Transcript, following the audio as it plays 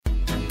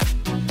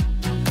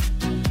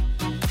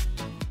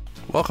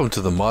Welcome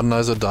to the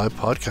Modernize or Die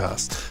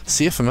podcast,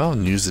 CFML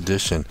News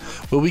Edition,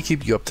 where we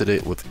keep you up to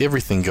date with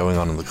everything going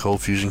on in the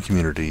Cold Fusion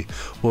community.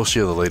 We'll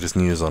share the latest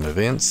news on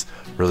events,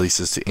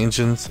 releases to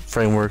engines,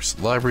 frameworks,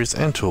 libraries,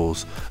 and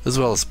tools, as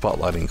well as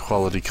spotlighting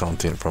quality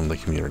content from the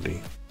community.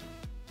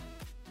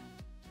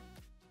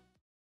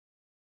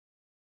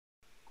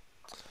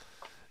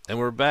 And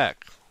we're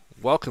back.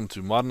 Welcome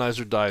to Modernize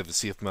or Die, the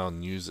CFML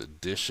News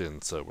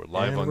Edition. So we're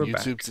live on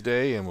YouTube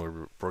today, and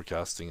we're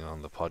broadcasting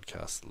on the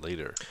podcast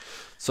later.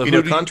 So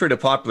contrary to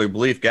popular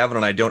belief, Gavin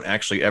and I don't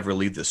actually ever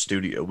leave the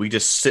studio. We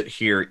just sit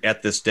here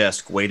at this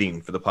desk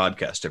waiting for the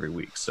podcast every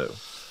week. So,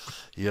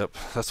 yep,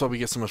 that's why we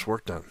get so much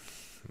work done.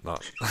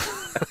 Not.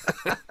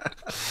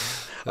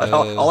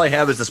 all I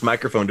have is this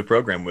microphone to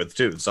program with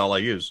too. That's all I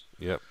use.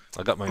 Yep,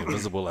 I got my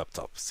invisible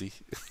laptop. See.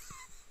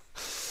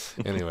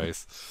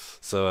 Anyways.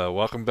 So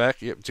welcome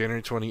back. Yep,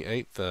 January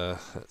 28th.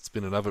 It's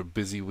been another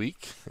busy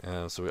week,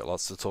 so we got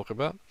lots to talk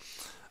about.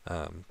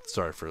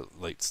 Sorry for a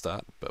late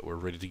start, but we're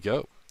ready to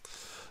go.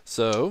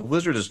 So a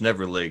wizard is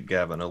never late,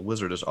 Gavin. A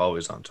wizard is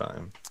always on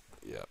time.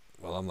 Yeah,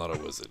 well, I'm not a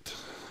wizard.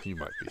 You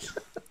might be.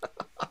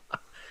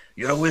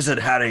 You're a wizard,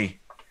 Harry.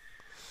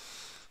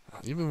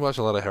 You've been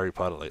watching a lot of Harry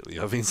Potter lately.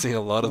 I've been seeing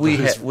a lot of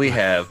we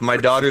have. My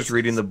daughter's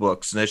reading the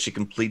books, and as she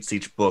completes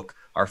each book,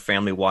 our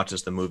family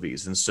watches the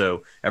movies. And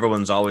so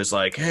everyone's always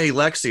like, hey,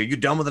 Lexi, are you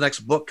done with the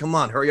next book? Come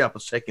on, hurry up.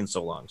 It's taking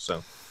so long.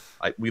 So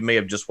we may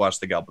have just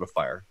watched The Goblet of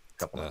Fire a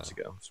couple months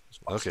ago.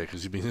 Okay,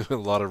 because you've been doing a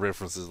lot of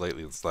references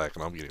lately in Slack,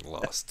 and I'm getting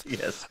lost.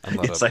 Yes, I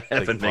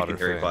have been making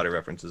Harry Potter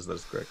references.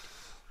 That's correct.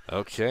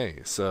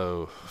 Okay,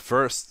 so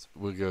first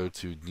we'll go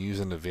to news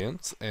and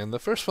events. And the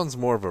first one's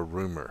more of a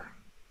rumor.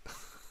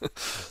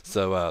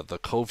 So the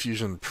Cold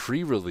Fusion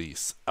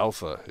pre-release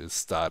alpha is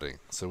starting.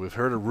 So we've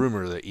heard a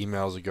rumor that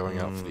emails are going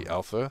out for the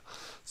alpha.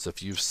 So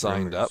if you've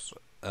signed up,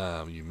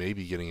 you may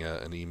be getting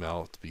an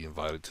email to be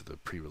invited to the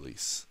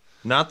pre-release.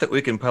 Not that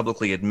we can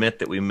publicly admit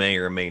that we may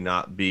or may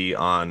not be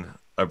on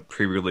a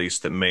pre-release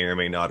that may or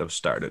may not have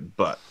started,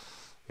 but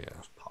yeah,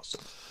 it's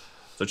possible.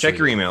 So check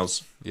your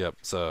emails. Yep.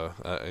 So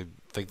I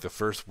think the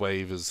first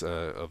wave is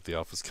of the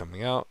alpha is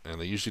coming out, and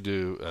they usually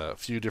do a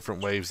few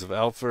different waves of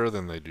alpha,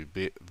 then they do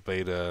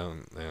beta,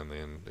 and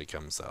then it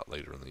comes out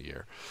later in the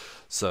year.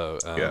 So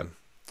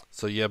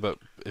yeah, but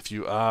if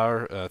you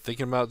are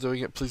thinking about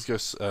doing it, please go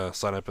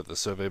sign up at the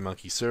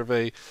SurveyMonkey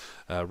survey,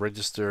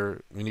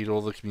 register. We need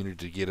all the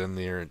community to get in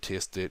there and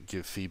test it,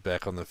 give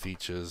feedback on the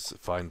features,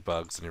 find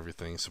bugs and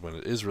everything, so when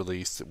it is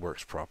released, it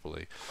works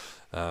properly.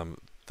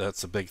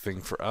 That's a big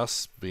thing for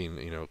us, being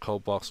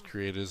ColdBox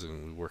creators,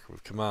 and we work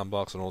with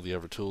CommandBox and all the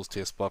other tools,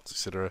 TestBox,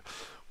 etc.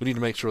 We need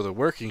to make sure they're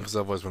working, because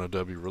otherwise, when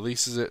Adobe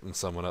releases it and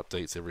someone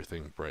updates,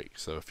 everything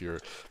breaks. So if you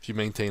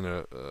maintain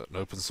an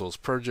open source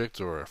project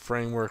or a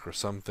framework or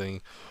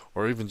something,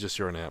 or even just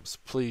your own apps,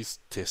 please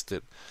test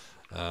it.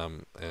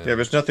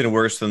 There's nothing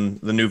worse than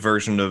the new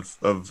version of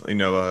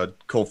a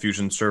Cold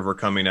Fusion server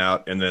coming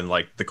out, and then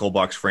like the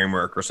ColdBox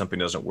framework or something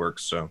doesn't work.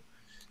 So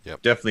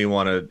definitely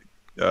want to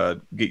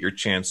get your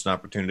chance and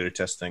opportunity to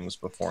test things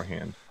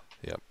beforehand.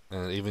 Yep,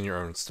 and even your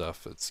own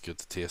stuff, it's good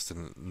to test.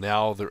 And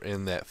now they're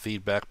in that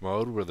feedback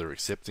mode where they're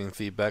accepting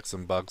feedbacks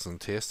and bugs and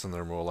tests, and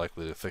they're more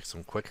likely to fix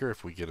them quicker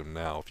if we get them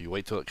now. If you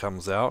wait till it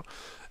comes out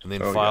and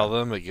then file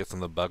them, it gets on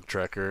the bug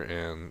tracker,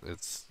 and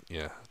it's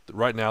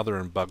right now they're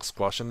in bug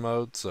squashing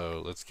mode,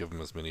 so let's give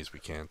them as many as we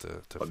can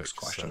to bug fix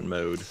squashing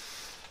mode.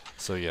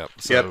 So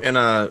and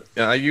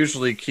I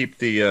usually keep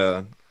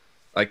the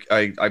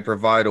I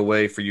provide a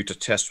way for you to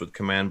test with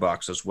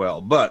CommandBox as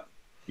well, but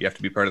you have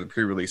to be part of the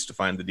pre-release to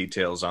find the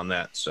details on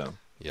that. So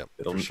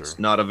it's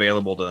not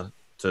available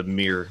to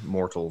mere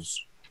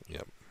mortals.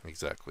 Yep,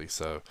 exactly.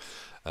 So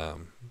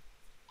again,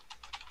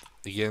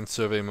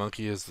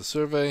 SurveyMonkey is the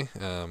survey,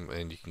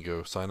 and you can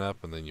go sign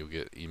up, and then you'll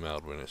get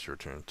emailed when it's your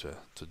turn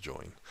to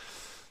join.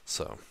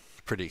 So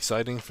pretty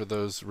exciting for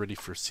those ready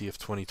for CF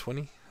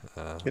 2020.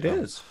 It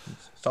is.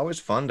 It's always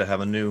fun to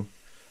have a new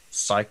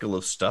cycle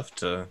of stuff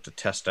to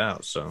test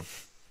out. So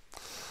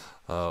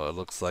it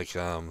looks like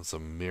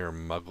some mere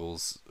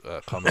muggles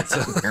comments.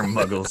 Mere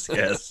muggles,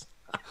 yes.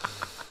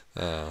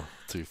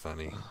 Too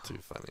funny.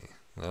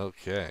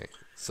 Okay,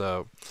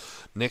 so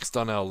next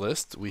on our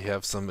list we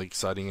have some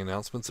exciting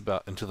announcements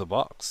about Into the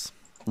Box.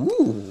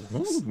 Ooh.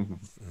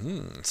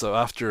 So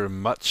after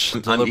much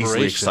deliberation, I'm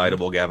easily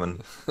excitable,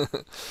 Gavin.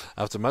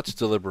 After much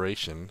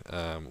deliberation,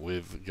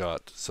 we've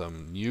got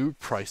some new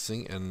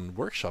pricing and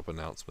workshop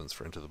announcements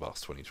for Into the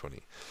Box 2020.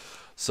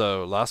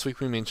 So last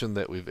week we mentioned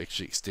that we've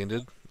actually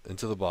extended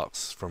Into the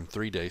Box from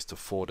 3 days to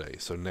 4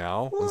 days. So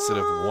now, instead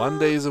of 1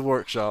 day of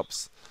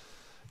workshops,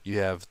 you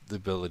have the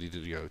ability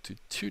to go to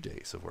 2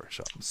 days of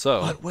workshops.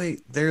 So, but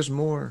wait, there's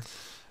more.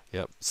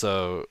 Yep.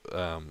 So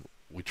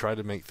we try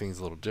to make things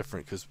a little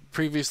different, because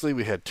previously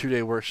we had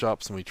 2-day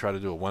workshops and we tried to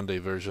do a 1-day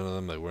version of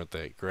them. They weren't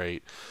that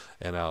great.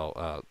 And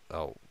our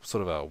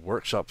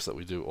workshops that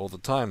we do all the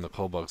time, the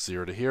ColdBox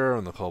Zero to Hero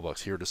and the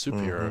ColdBox Hero to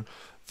Superhero,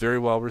 very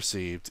well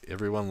received.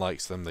 Everyone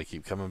likes them. They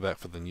keep coming back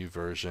for the new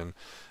version,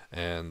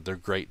 and they're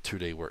great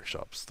 2-day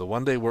workshops. The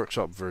 1-day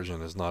workshop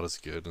version is not as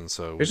good, and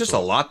so there's just a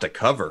lot to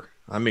cover.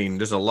 I mean,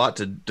 there's a lot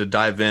to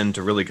dive in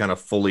to really kind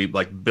of fully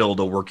like build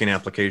a working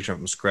application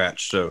from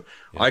scratch. So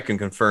Yeah. I can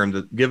confirm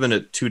that giving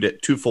it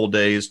two full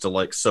days to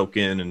like soak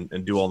in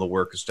and do all the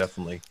work is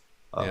definitely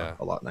a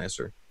lot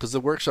nicer. Because the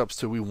workshops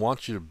too, we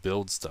want you to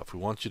build stuff. We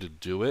want you to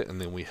do it,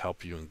 and then we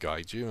help you and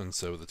guide you. And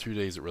so the 2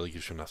 days, it really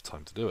gives you enough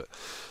time to do it.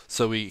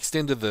 So we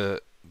extended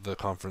the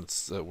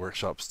conference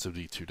workshops to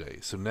be 2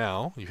 days. So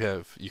now you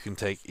can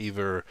take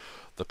either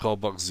the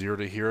ColdBox Zero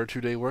to Hero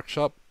 2-day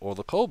workshop or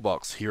the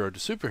ColdBox Hero to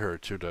Superhero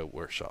 2-day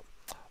workshop.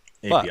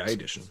 API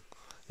edition.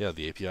 Yeah,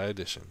 the API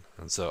edition.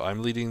 And so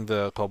I'm leading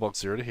the ColdBox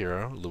Zero to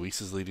Hero. Luis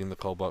is leading the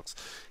ColdBox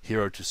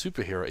Hero to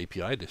Superhero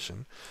API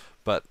edition.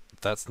 But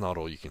that's not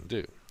all you can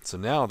do. So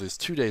now there's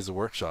 2 days of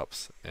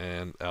workshops,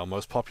 and our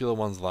most popular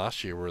ones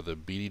last year were the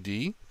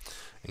BDD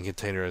and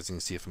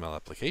containerizing CFML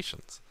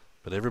applications.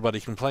 But everybody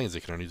complains they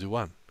can only do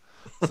one.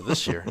 So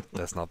this year,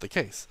 that's not the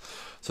case.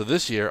 So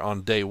this year,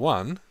 on day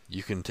 1,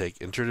 you can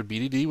take Intro to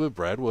BDD with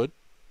Brad Wood,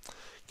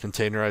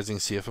 containerizing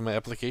CFML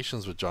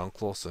applications with John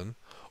Clausen,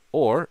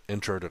 or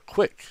Intro to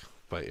Quick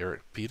by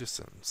Eric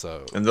Peterson.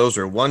 And those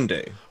are 1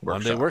 day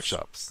workshops. 1 day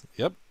workshops.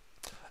 Yep.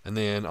 And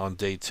then on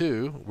day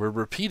 2, we're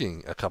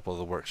repeating a couple of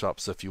the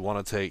workshops. So if you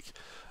want to take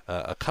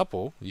a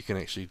couple, you can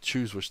actually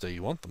choose which day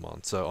you want them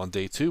on. So on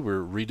day 2,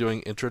 we're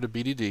redoing Intro to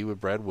BDD with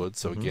Brad Wood.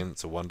 So again,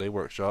 it's a 1 day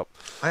workshop.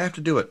 I have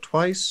to do it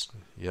twice?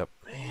 Yep.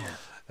 Man.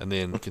 And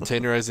then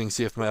containerizing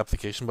CFML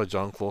application by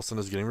John Clausen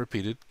is getting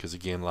repeated because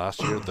again,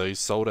 last year those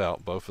sold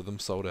out. Both of them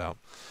sold out.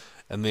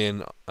 And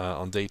then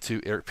on day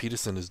 2, Eric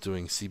Peterson is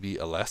doing CB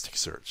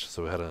Elasticsearch.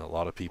 So we had a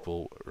lot of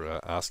people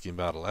asking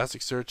about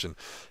Elasticsearch and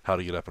how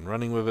to get up and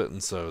running with it.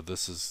 And so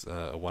this is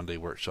a 1 day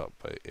workshop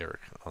by Eric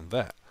on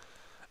that.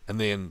 And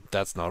then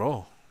that's not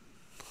all.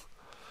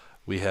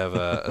 We have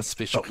a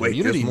special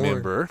community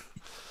member.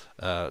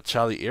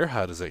 Charlie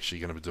Earhart is actually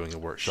going to be doing a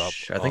workshop.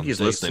 I think he's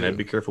listening. 2. I'd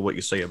be careful what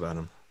you say about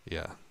him.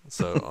 Yeah.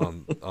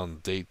 So on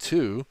day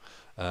 2,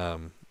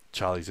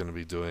 Charlie's going to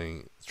be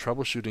doing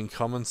troubleshooting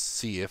common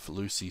CF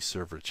Lucy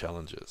server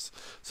challenges.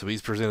 So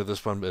he's presented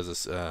this one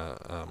as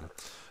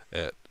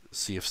at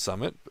CF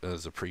Summit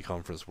as a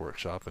pre-conference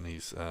workshop, and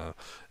he's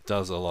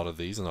does a lot of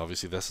these. And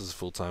obviously, this is a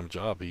full-time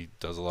job. He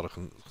does a lot of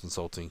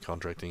consulting,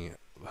 contracting,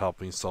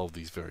 helping solve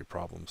these very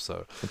problems.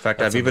 So, in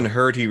fact, I've even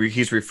heard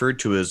he's referred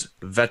to as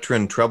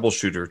veteran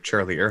troubleshooter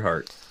Charlie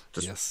Earhart.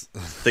 Yes,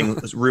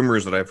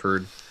 rumors that I've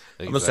heard.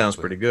 Exactly. That sounds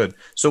pretty good.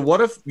 So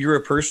what if you're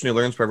a person who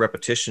learns by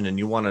repetition and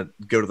you want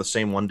to go to the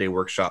same 1 day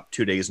workshop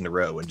 2 days in a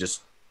row and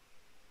just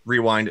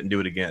rewind it and do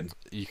it again?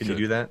 Can you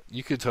do that?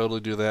 You could totally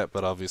do that,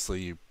 but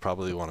obviously you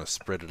probably want to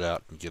spread it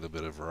out and get a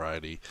bit of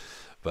variety.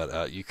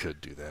 But you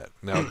could do that.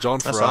 Now, John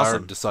Farrar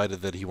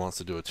decided that he wants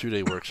to do a 2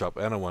 day workshop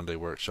and a 1 day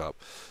workshop.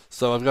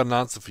 So I've got an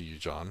answer for you,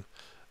 John.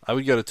 I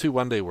would go to 2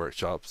 1 day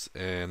workshops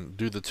and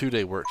do the 2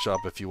 day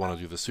workshop if you want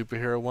to do the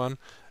superhero one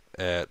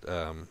at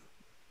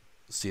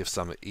CF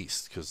Summit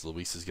East, because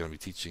Luis is going to be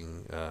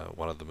teaching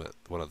one of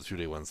the 2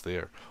 day ones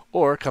there.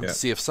 Or come to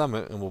CF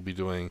Summit and we'll be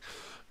doing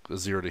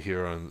Zero to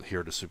Hero and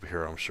Hero to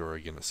Superhero, I'm sure,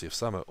 again at CF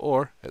Summit.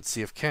 Or at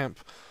CF Camp,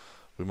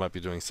 we might be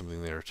doing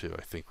something there too.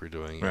 I think we're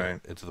doing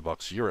Into the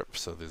Box Europe,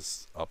 so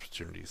there's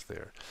opportunities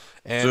there.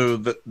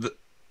 And so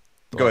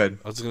go ahead.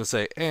 I was going to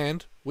say,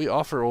 and we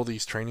offer all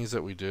these trainings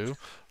that we do,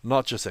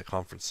 not just at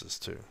conferences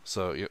too.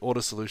 So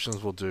Order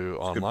Solutions will do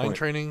online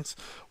trainings.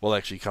 We'll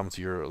actually come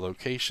to your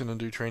location and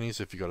do trainings.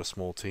 If you've got a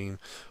small team,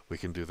 we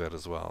can do that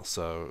as well.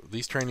 So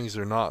these trainings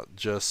are not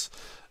just,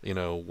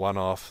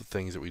 one-off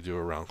things that we do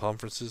around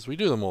conferences. We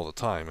do them all the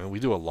time, and we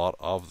do a lot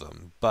of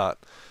them. But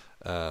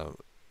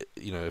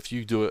if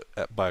you do it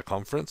by a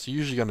conference, you're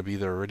usually going to be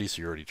there already,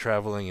 so you're already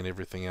traveling and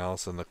everything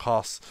else. And the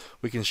costs,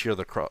 we can share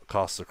the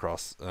costs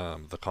across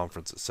the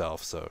conference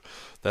itself. So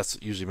that's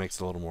usually makes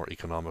it a little more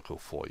economical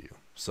for you.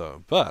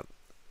 So, but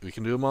we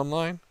can do them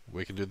online.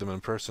 We can do them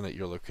in person at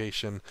your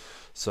location.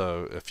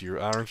 So if you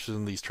are interested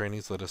in these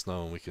trainings, let us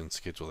know and we can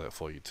schedule that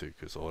for you too.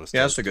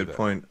 That's a good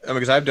point.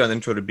 Because I've done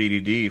Intro to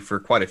BDD for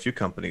quite a few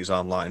companies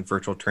online,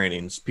 virtual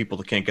trainings, people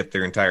that can't get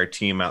their entire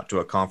team out to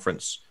a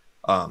conference.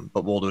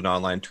 But we'll do an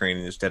online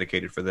training that's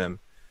dedicated for them.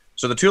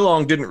 So the too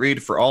long didn't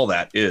read for all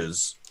that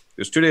is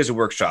there's 2 days of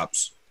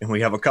workshops, and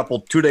we have a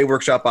couple 2 day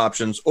workshop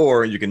options,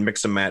 or you can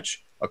mix and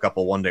match a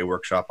couple 1 day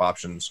workshop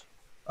options.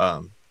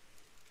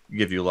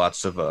 Give you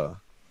lots of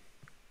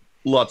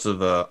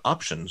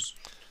options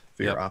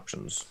for your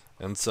options.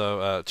 And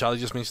so Charlie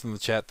just mentioned in the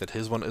chat that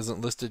his one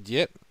isn't listed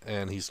yet,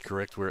 and he's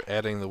correct. We're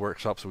adding the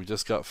workshops. We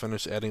just got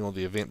finished adding all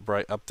the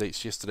Eventbrite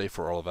updates yesterday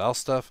for all of our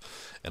stuff,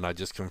 and I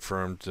just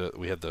confirmed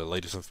we had the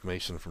latest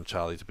information from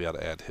Charlie to be able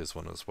to add his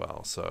one as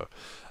well. So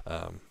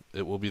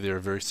it will be there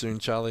very soon,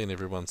 Charlie, and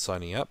everyone's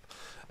signing up.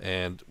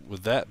 And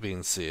with that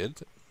being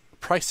said,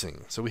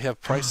 pricing. So we have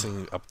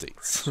pricing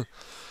updates.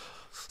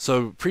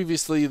 So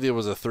previously there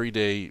was a 3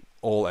 day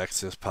all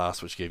access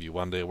pass, which gave you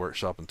 1-day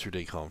workshop and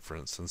 2-day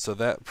conference. And so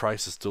that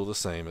price is still the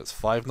same. It's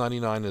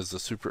 $5.99 as the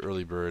super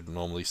early bird,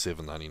 normally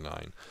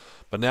 $7.99.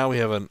 But now we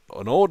have an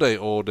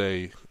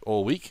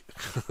all week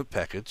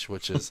package,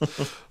 which is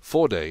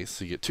 4 days.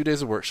 So you get 2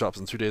 days of workshops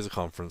and 2 days of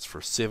conference for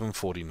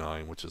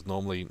 $7.49, which is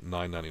normally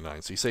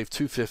 $9.99. So you save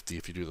 $250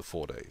 if you do the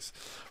 4 days.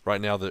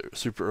 Right now, the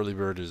super early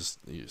bird is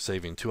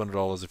saving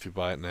 $200 if you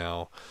buy it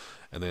now.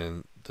 And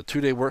then the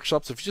 2-day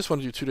workshops, if you just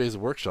want to do 2 days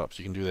of workshops,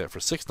 you can do that for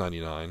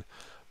 $6.99.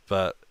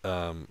 But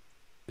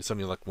it's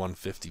only like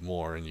 $150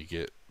 more, and you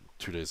get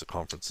 2 days of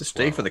conference. Just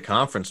stay for the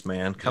conference,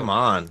 man. Come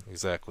on.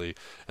 Exactly.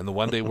 And the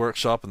 1-day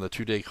workshop and the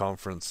 2-day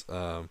conference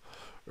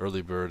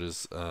early bird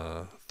is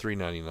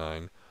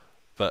 $3.99,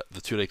 but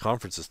the 2-day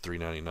conference is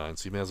 $3.99.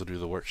 So you may as well do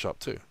the workshop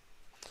too.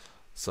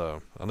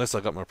 So unless I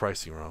got my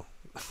pricing wrong,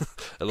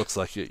 it looks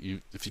like if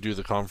you do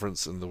the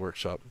conference and the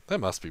workshop, that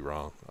must be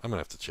wrong. I'm gonna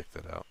have to check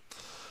that out.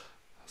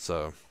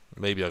 So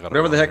maybe I got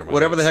whatever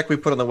the heck we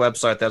put on the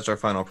website. That's our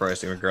final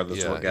pricing,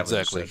 regardless of what Gavin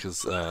exactly,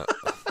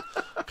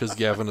 because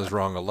Gavin is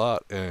wrong a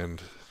lot,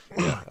 and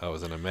I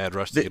was in a mad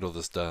rush to get all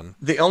this done.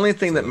 The only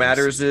thing that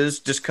matters is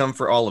just come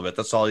for all of it.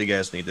 That's all you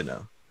guys need to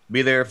know.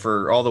 Be there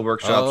for all the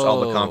workshops,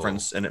 all the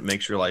conference, and it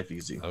makes your life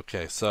easy.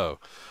 Okay, so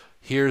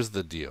here's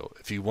the deal.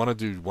 If you want to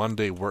do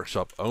 1-day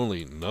workshop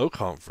only, no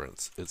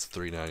conference, it's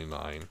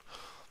 $3.99.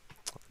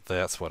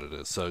 That's what it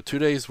is. So 2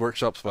 days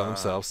workshops by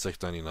themselves,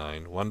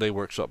 $6.99. 1-day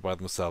workshop by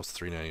themselves,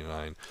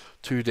 $3.99.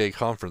 2-day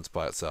conference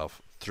by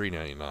itself,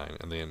 $3.99.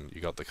 And then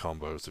you got the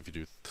combos. If you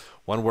do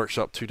 1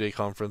 workshop, 2-day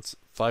conference,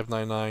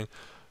 $5.99.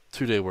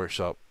 2-day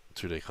workshop,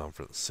 2-day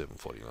conference,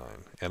 $7.49.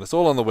 And it's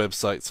all on the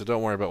website, so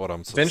don't worry about what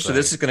I'm saying. Eventually,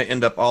 this is going to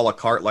end up a la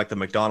carte like the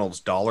McDonald's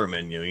dollar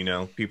menu. You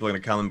know, people are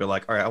going to come and be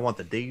like, all right, I want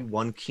the day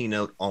 1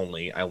 keynote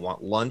only. I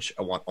want lunch.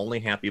 I want only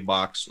Happy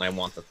Box. And I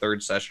want the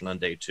 3rd session on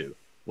day 2.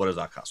 What does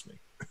that cost me?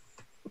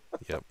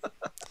 Yep.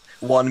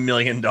 $1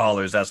 million.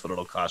 That's what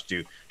it'll cost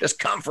you. Just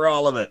come for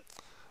all of it.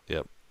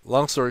 Yep.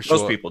 Long story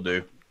short, most people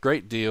do.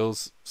 Great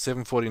deals.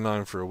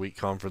 $7.49 for a week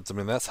conference. I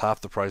mean, that's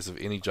half the price of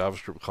any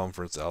JavaScript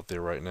conference out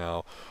there right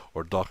now,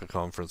 or Docker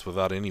conference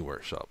without any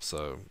workshops.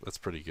 So that's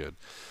pretty good.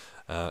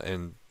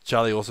 And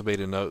Charlie also made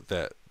a note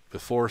that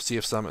before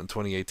CF Summit in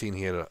 2018,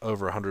 he had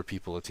over 100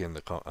 people attend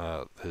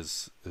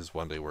his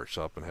 1-day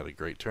workshop and had a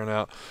great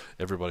turnout.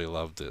 Everybody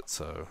loved it,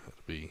 so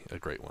it'll be a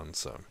great one.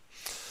 So.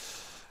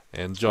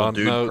 And John,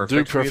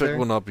 Dude Perfect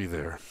will not be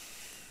there.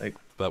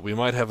 But we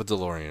might have a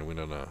DeLorean. We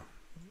don't know.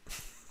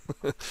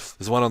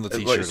 There's one on the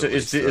T-shirt. So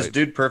is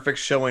Dude Perfect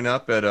showing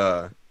up at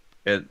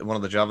one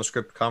of the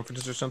JavaScript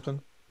conferences or something?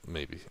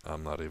 Maybe.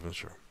 I'm not even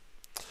sure.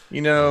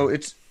 You know,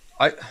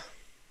 I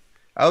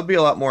would be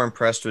a lot more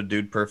impressed with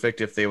Dude Perfect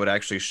if they would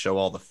actually show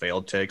all the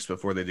failed takes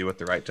before they do it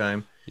the right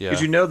time. Yeah.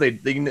 Because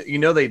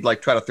they'd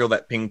like try to throw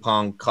that ping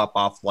pong cup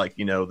off like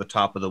the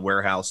top of the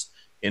warehouse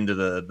into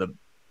the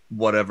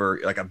whatever,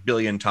 like 1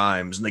 billion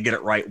times, and they get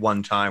it right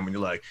one time when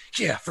you're like,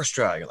 yeah, first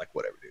try. You're like,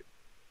 whatever, dude.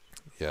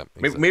 Yeah.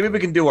 Exactly. Maybe we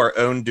can do our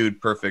own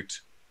Dude Perfect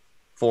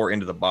for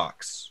Into the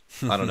Box.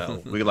 I don't know.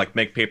 We could like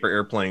make paper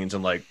airplanes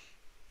and like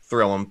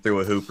throw them through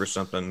a hoop or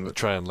something. We'll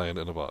try and land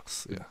in a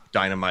box. Yeah.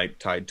 Dynamite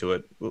tied to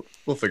it.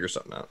 We'll figure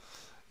something out.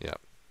 Yeah.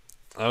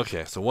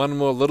 Okay. So one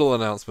more little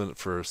announcement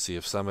for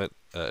CF Summit.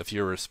 If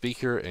you're a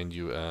speaker and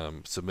you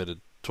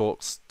submitted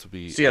talks to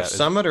be CF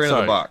Summit or Into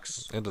the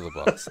Box? Into the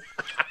Box.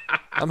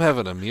 I'm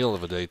having a meal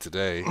of a day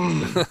today.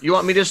 You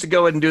want me just to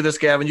go ahead and do this,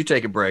 Gavin? You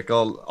take a break.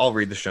 I'll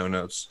read the show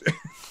notes.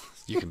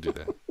 You can do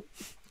that.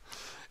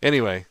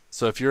 Anyway,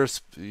 so if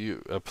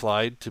you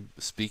applied to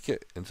speak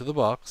it Into the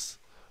Box,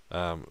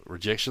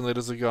 rejection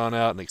letters have gone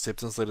out and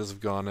acceptance letters have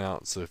gone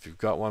out. So if you've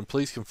got one,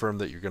 please confirm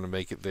that you're going to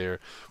make it there.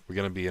 We're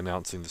going to be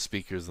announcing the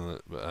speakers in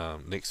the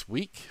next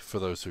week for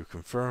those who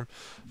confirm.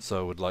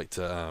 So would like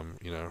to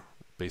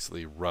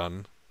basically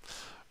run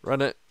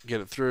it, get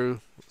it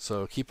through.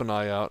 So keep an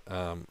eye out.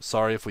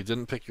 Sorry if we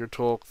didn't pick your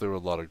talk. There were a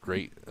lot of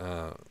great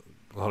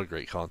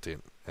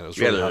content, and it was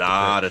really a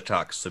lot of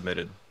talks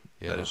submitted.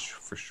 Yeah, that is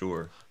for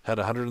sure. Had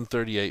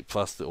 138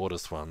 plus the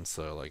oldest one,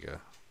 so like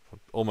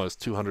almost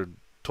 200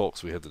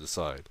 talks we had to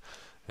decide,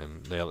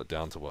 and nail it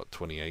down to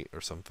 28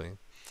 or something.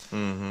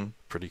 Mm-hmm.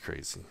 Pretty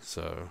crazy.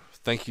 So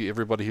thank you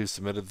everybody who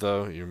submitted,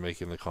 though. You're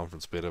making the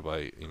conference better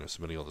by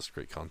submitting all this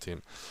great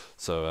content.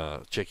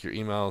 So check your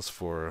emails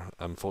for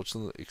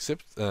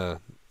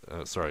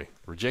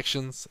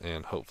rejections,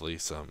 and hopefully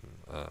some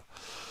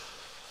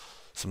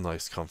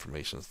nice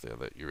confirmations there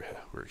that you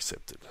were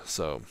accepted.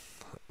 So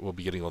we'll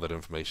be getting all that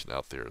information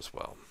out there as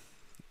well.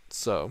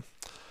 So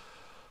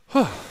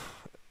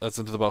that's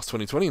Into the Box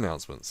 2020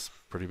 announcements.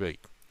 Pretty big.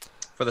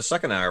 For the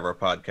second hour of our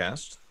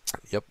podcast.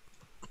 Yep.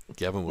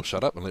 Gavin will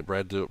shut up and let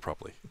Brad do it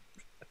properly.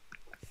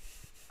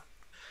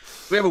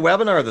 We have a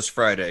webinar this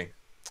Friday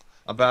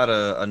about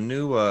a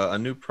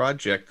new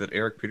project that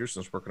Eric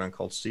Peterson's working on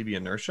called CB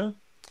Inertia.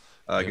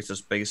 I guess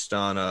it's based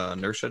on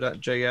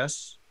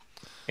inertia.js,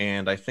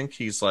 and I think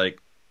he's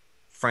like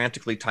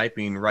frantically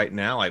typing right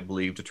now, I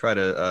believe, to try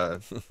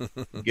to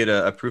get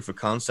a proof of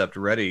concept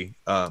ready.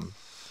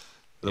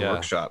 the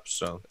workshops.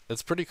 So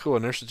it's pretty cool.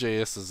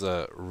 Inertia.js is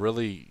a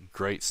really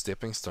great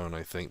stepping stone,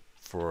 I think,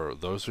 for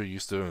those who are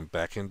used to doing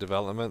back-end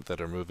development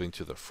that are moving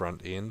to the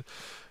front end.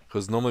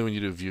 Because normally when you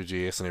do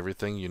Vue.js and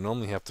everything, you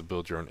normally have to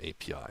build your own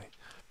API.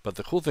 But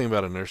the cool thing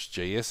about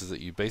Inertia.js is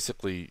that you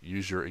basically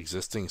use your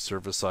existing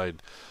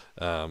server-side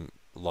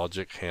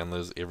logic,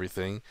 handlers,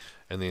 everything,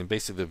 and then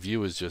basically the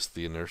Vue is just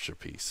the inertia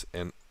piece.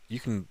 And you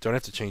don't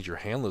have to change your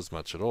handlers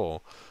much at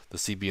all. The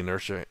CB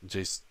inertia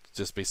just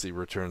basically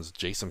returns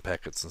JSON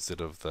packets instead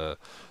of the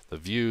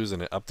views,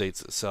 and it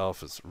updates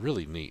itself. It's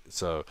really neat.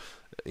 So,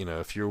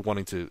 if you're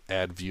wanting to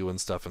add Vue and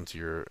stuff into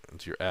your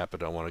app, and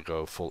don't want to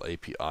go full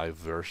API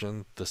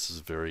version, this is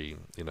very,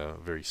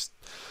 very,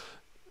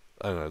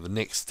 I don't know, the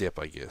next step,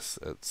 I guess.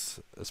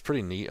 It's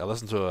pretty neat. I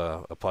listened to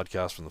a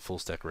podcast from the Full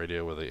Stack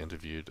Radio where they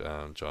interviewed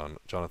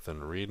Jonathan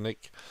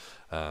Riednick,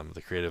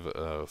 the creator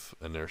of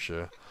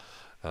Inertia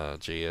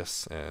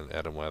JS, and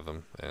Adam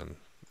Watham, and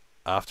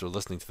after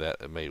listening to that,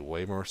 it made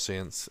way more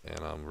sense, and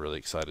I'm really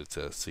excited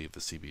to see the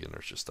CB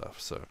Inertia stuff.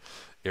 So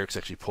Eric's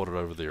actually ported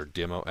over their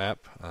demo app,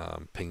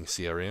 Ping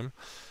CRM,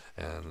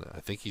 and I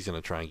think he's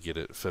going to try and get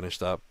it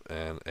finished up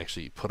and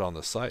actually put on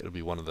the site. It'll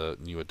be one of the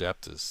new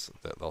adapters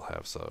that they'll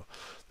have. So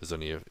there's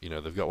only,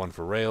 they've got one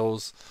for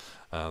Rails,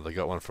 they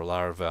got one for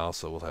Laravel,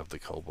 so we'll have the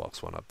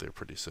ColdBox one up there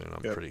pretty soon.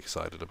 I'm pretty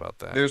excited about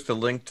that. There's the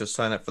link to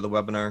sign up for the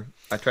webinar.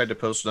 I tried to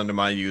post it under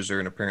my user,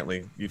 and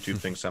apparently YouTube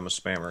thinks I'm a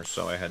spammer,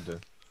 so I had to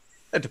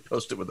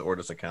post it with the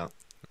Ortus account.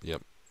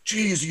 Yep.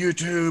 Jeez,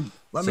 YouTube,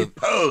 let me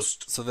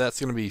post. So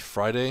that's going to be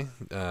Friday,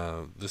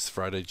 this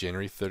Friday,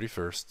 January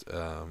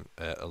 31st,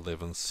 at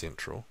 11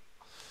 Central.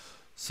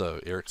 So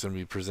Eric's going to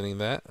be presenting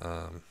that.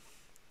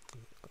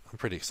 I'm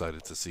pretty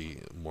excited to see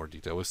more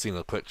detail. We've seen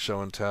a quick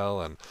show and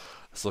tell, and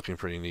it's looking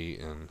pretty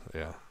neat. And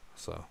yeah,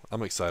 so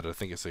I'm excited. I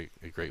think it's a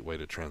great way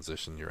to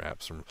transition your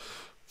apps from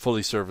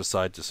fully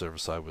server-side to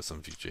server-side with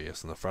some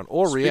Vue.js in the front,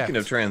 or React. Speaking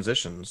of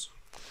transitions.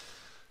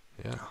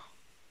 Yeah.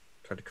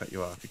 Tried to cut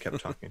you off. You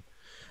kept talking.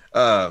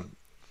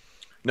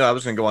 No, I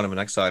was going to go on to the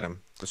next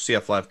item, the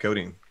CF Live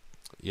coding.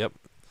 Yep.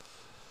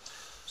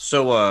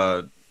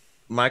 So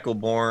Michael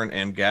Bourne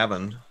and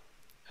Gavin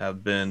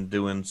have been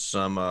doing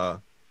some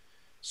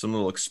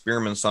little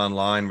experiments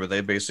online where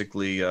they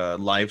basically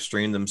live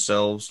stream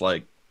themselves,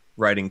 like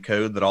writing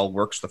code that all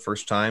works the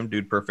first time,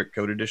 Dude Perfect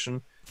Code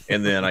Edition.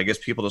 And then I guess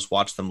people just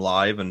watch them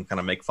live and kind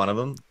of make fun of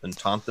them and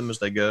taunt them as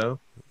they go.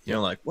 You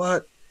know, like,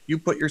 what? You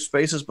put your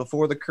spaces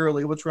before the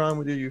curly. What's wrong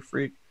with you, you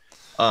freak?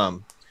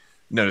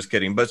 No, just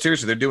kidding. But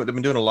seriously, they've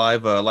been doing a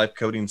live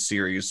coding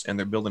series, and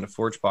they're building a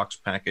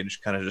ForgeBox package,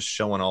 kind of just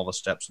showing all the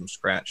steps from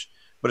scratch.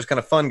 But it's kind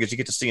of fun because you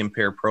get to see them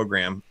pair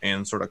program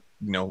and sort of,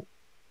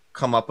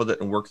 come up with it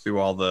and work through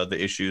all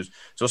the issues.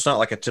 So it's not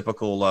like a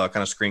typical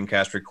kind of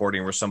screencast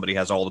recording where somebody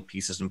has all the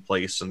pieces in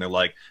place and they're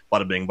like,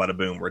 bada bing, bada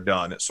boom, we're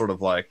done. It's sort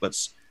of like,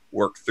 let's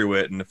work through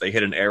it. And if they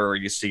hit an error,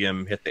 you see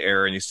them hit the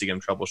error and you see them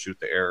troubleshoot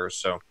the error.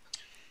 So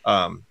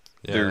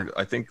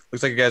I think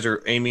looks like you guys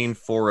are aiming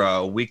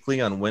for weekly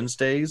on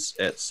Wednesdays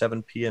at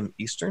 7 p.m.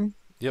 Eastern.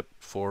 Yep,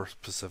 4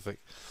 Pacific.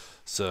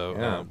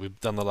 So we've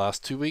done the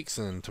last 2 weeks,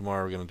 and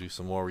tomorrow we're going to do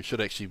some more. We should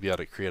actually be able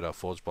to create our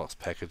ForgeBox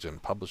package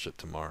and publish it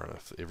tomorrow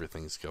if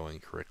everything's going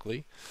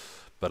correctly.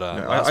 But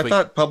I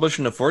thought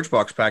publishing a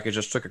ForgeBox package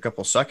just took a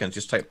couple seconds.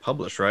 Just type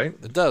publish, right?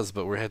 It does,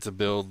 but we had to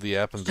build the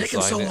app and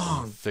design it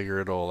and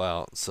figure it all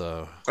out.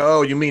 So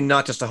you mean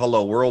not just a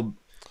Hello World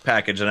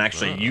package, an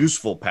actually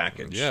useful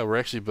package? Yeah, we're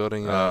actually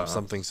building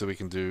something so we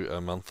can do a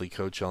monthly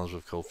code challenge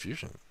with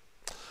ColdFusion.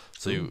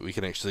 So we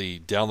can actually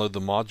download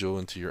the module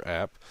into your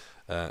app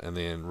and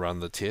then run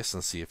the tests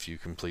and see if you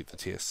complete the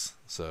tests.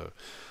 So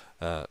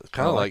kind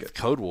of like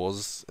Code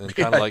Wars, and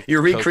kind of like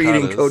you're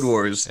recreating Code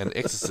Wars and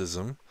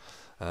Exorcism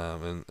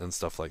and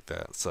stuff like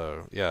that.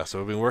 So so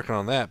we've been working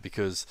on that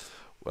because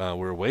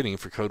we're waiting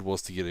for Code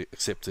Wars to get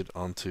accepted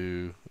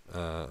onto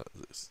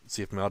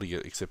CFML to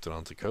get accepted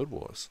onto Code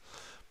Wars.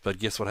 But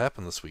guess what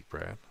happened this week,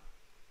 Brad?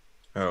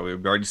 Oh, we're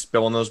already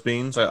spilling those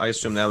beans? I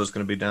assume that was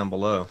going to be down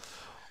below.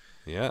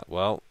 Yeah,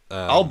 well...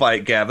 I'll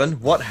bite, Gavin.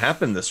 What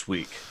happened this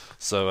week?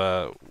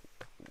 So,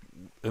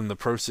 in the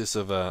process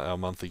of our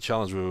monthly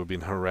challenge, we've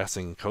been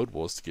harassing Code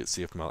Wars to get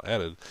CFML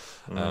added.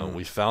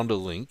 We found a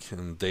link,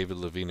 and David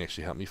Levine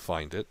actually helped me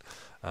find it.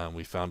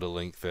 We found a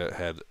link that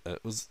had...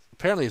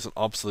 apparently it's an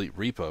obsolete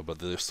repo, but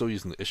they're still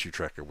using the issue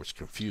tracker, which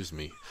confused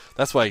me.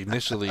 That's why I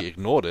initially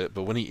ignored it,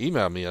 but when he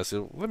emailed me, I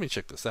said, let me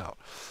check this out.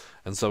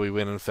 And so we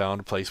went and found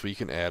a place where you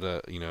can add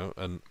a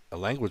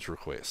language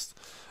request.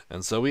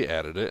 And so we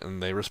added it,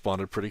 and they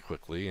responded pretty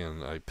quickly,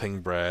 and I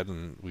pinged Brad,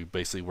 and we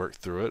basically worked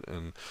through it.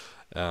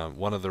 And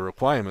one of the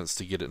requirements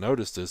to get it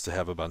noticed is to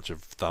have a bunch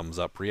of thumbs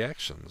up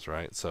reactions,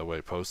 right? So we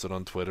posted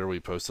on Twitter, we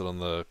posted on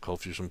the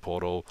ColdFusion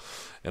portal,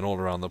 and all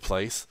around the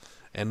place.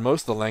 And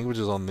most of the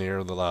languages on there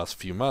in the last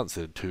few months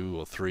had 2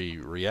 or 3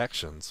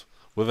 reactions.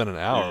 Within an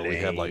hour, we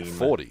had like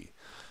 40.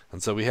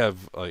 And so we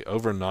have like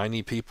over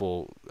 90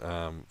 people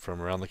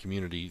from around the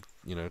community,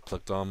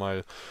 clicked on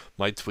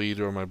my tweet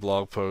or my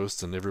blog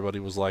post, and everybody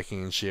was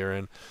liking and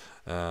sharing.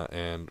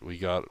 And we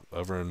got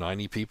over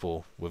 90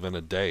 people within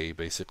a day,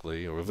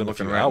 basically, or within I'm a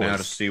looking few right hours. now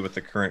to see what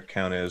the current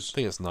count is. I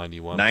think it's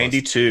 91.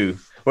 92.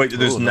 Wait,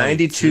 there's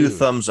 92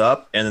 thumbs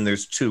up, and then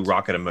there's 2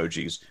 rocket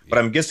emojis. But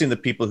I'm guessing the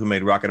people who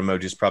made rocket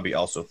emojis probably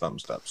also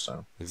thumbs up.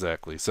 So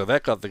exactly. So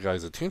that got the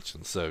guy's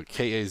attention. So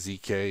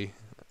KAZK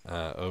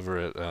over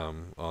at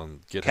on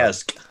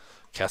GitHub.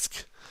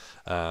 Kesk.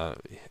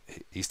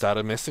 He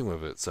started messing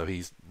with it. So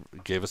he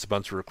gave us a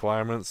bunch of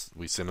requirements.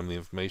 We sent him the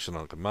information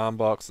on command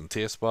box and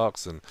test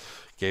box, and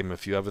gave him a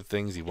few other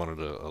things. He wanted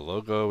a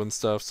logo and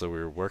stuff, so we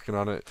were working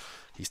on it.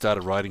 He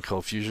started writing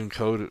Cold Fusion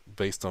code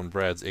based on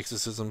Brad's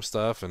exorcism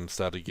stuff, and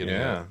started getting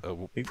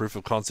a proof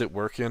of concept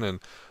working.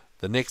 And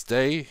the next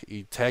day,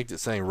 he tagged it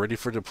saying ready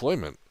for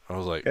deployment. I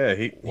was like, yeah,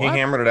 he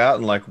hammered it out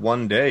in like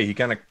one day. He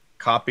kind of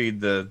copied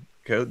the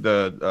code,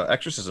 the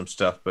exorcism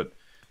stuff, but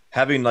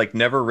having like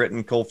never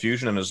written Cold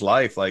Fusion in his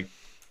life, like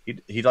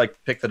he like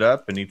picked it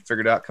up and he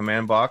figured out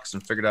command box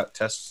and figured out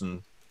tests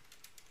and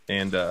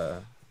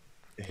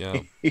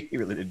yeah. he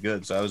really did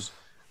good. So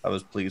I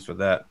was pleased with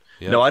that.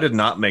 Yep. No, I did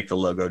not make the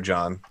logo,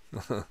 John.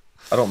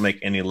 I don't make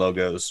any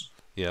logos.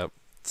 Yep.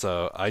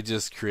 So I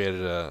just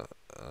created a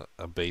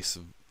base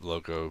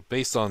logo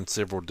based on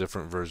several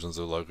different versions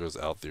of logos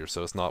out there.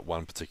 So it's not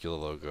one particular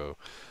logo.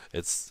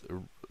 It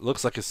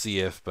looks like a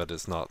CF, but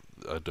it's not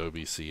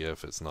Adobe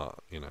CF. It's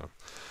not,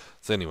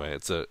 So anyway,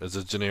 it's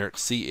a generic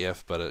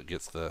CF, but it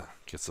gets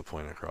the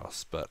point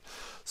across. But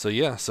so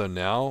yeah, so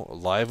now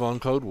live on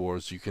Code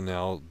Wars, you can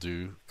now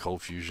do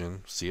Cold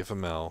Fusion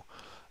CFML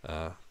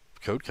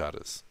code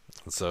katas.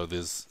 And so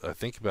there's, I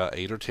think, about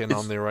 8 or 10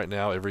 on there right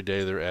now. Every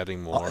day they're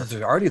adding more. Is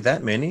there already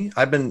that many?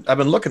 I've been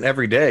looking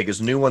every day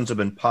because new ones have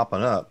been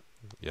popping up.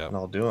 Yeah, and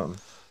I'll do them.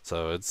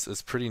 So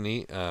it's pretty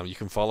neat. You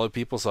can follow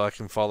people, so I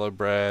can follow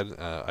Brad.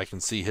 I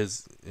can see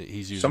he's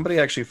using. Somebody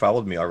actually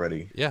followed me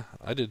already. Yeah,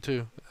 I did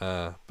too.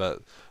 But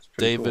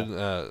David, cool.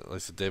 Like I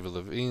said, David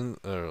Levine,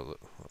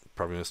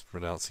 probably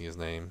mispronouncing his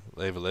name,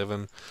 David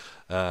Levin.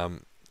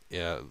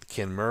 Yeah,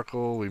 Ken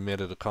Merkel, we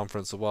met at a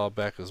conference a while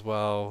back as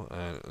well.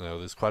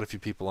 There's quite a few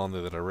people on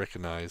there that I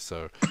recognize,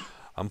 so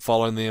I'm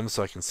following them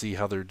so I can see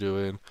how they're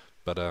doing.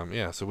 But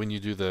yeah, so when you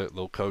do the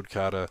little code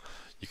kata,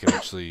 you can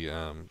actually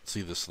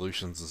see the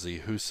solutions and see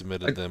who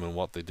submitted them and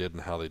what they did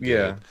and how they did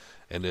it.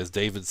 And as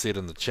David said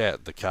in the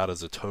chat, the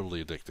katas are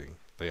totally addicting.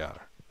 They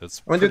are.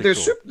 It's they're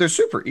cool. They're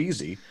super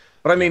easy.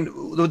 But I mean,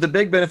 the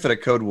big benefit of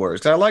Code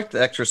Wars, I like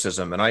the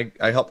exorcism, and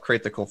I helped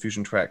create the Cold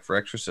Fusion track for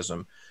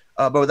exorcism.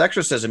 But with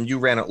exorcism, you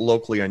ran it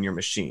locally on your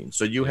machine.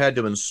 So you had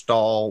to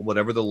install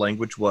whatever the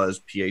language was,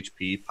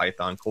 PHP,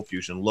 Python, Cold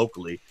Fusion,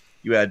 locally.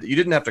 You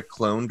didn't have to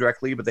clone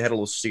directly, but they had a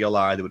little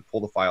CLI that would pull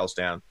the files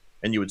down,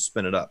 and you would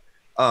spin it up.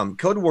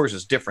 Code Wars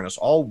is different. It's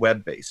all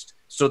web-based.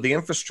 So the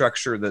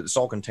infrastructure that's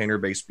all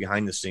container-based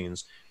behind the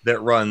scenes that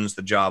runs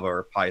the Java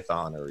or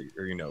Python or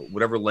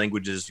whatever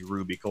languages,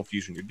 Ruby, Cold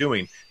Fusion you're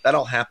doing, that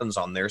all happens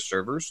on their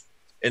servers.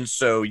 And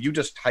so you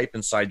just type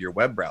inside your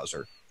web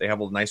browser. They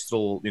have a nice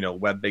little,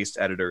 web-based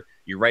editor.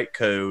 You write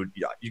code.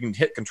 You can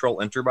hit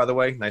Control-Enter, by the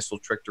way. Nice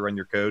little trick to run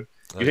your code.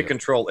 You hit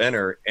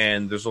Control-Enter,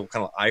 and there's a little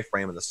kind of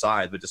iframe on the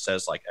side that just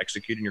says, like,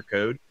 executing your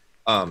code.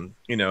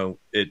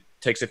 It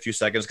takes a few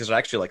seconds because it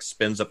actually, like,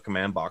 spins up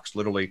command box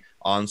literally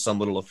on some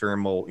little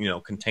ephemeral,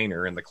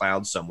 container in the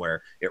cloud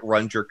somewhere. It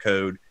runs your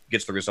code,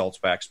 gets the results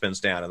back, spins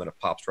down, and then it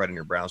pops right in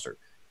your browser.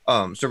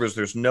 Servers,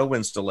 there's no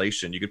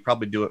installation. You could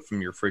probably do it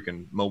from your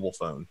freaking mobile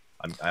phone.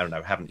 I don't know.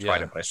 I haven't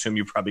tried it, but I assume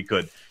you probably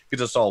could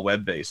because it's all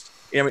web-based.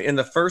 I mean,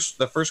 the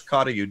first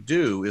kata you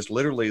do is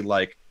literally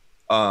like,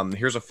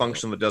 here's a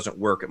function that doesn't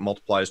work. It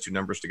multiplies 2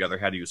 numbers together.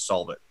 How do you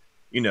solve it?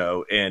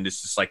 And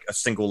it's just like a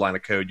single line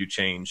of code you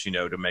change,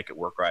 to make it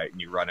work right, and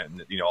you run it,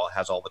 and it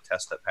has all the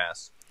tests that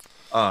pass.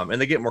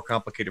 And they get more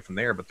complicated from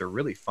there, but they're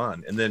really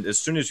fun. And then as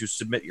soon as you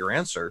submit your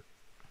answer,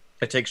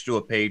 it takes you to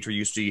a page where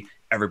you see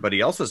everybody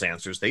else's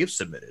answers they've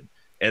submitted.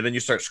 And then you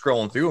start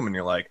scrolling through them, and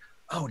you're like,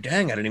 oh,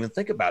 dang, I didn't even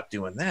think about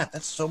doing that.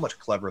 That's so much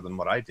cleverer than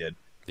what I did.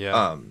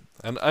 Yeah.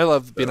 And I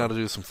love being able to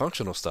do some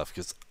functional stuff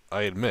because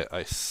I admit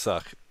I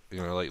suck.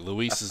 Like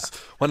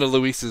one of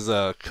Luis's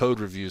code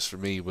reviews for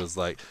me was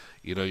like,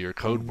 your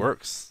code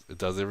works. It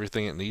does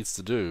everything it needs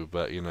to do,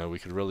 but, we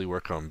could really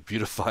work on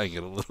beautifying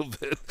it a little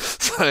bit.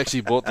 So I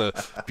actually bought the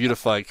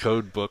Beautify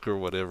Code book or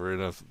whatever,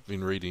 and I've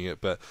been reading it.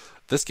 But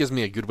this gives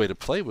me a good way to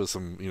play with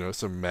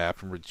some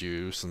map and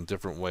reduce and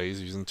different ways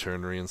using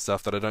ternary and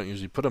stuff that I don't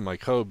usually put in my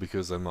code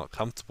because I'm not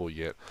comfortable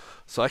yet.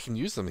 So I can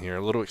use them here,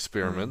 little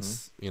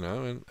experiments,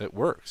 and it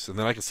works. And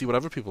then I can see what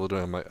other people are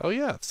doing. I'm like, oh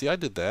yeah, see, I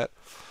did that.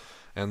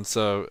 And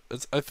so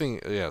I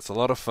think it's a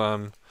lot of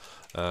fun.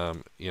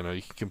 You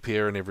can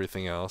compare and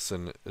everything else,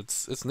 and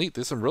it's neat.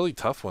 There's some really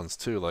tough ones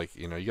too. Like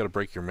you got to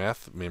break your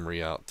math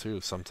memory out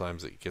too.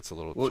 Sometimes it gets a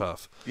little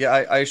tough.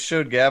 Yeah, I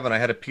showed Gavin. I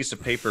had a piece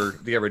of paper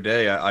the other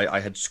day. I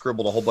had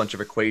scribbled a whole bunch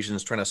of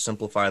equations trying to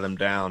simplify them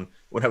down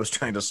when I was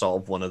trying to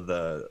solve one of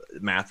the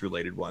math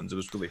related ones. It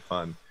was really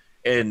fun.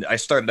 And I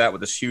started out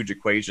with this huge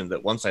equation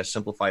that once I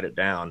simplified it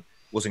down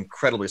was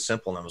incredibly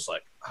simple. And I was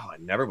like, oh, I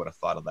never would have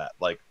thought of that.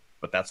 Like,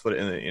 but that's what,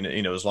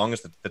 as long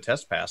as the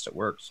test passed, it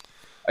works.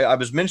 I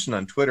was mentioned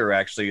on Twitter,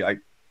 actually, I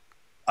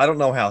don't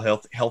know how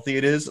healthy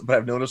it is, but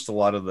I've noticed a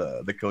lot of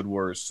the Code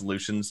Wars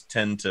solutions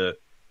tend to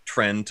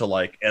trend to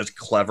like as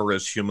clever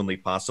as humanly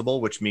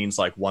possible, which means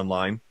like one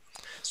line.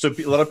 So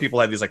a lot of people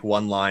have these like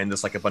one line,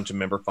 there's like a bunch of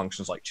member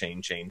functions like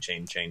chain.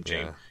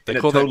 Yeah. They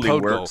call that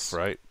code golf,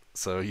 right?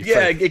 So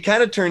it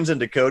kind of turns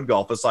into code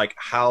golf. It's like,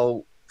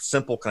 how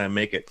simple can I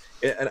make it?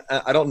 And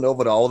I don't know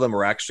that all of them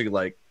are actually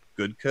like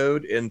good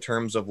code in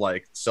terms of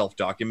like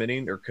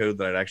self-documenting or code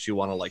that I'd actually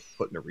want to like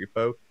put in a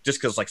repo, just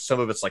because like some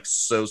of it's like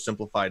so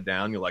simplified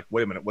down. You're like,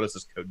 wait a minute, what is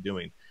this code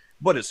doing?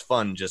 But it's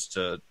fun just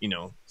to,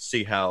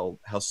 see how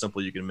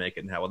simple you can make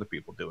it and how other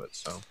people do it.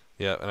 So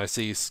yeah, and I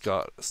see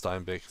Scott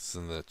Steinbeck is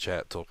in the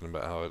chat talking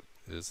about how it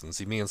is, and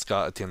see me and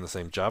Scott attend the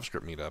same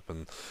JavaScript meetup,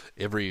 and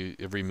every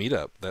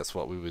meetup, that's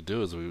what we would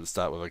do, is we would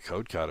start with a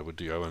code kata. We'd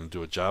go and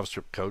do a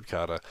JavaScript code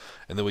kata,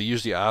 and then we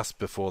usually ask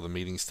before the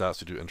meeting starts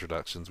to do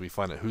introductions. We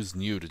find out who's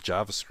new to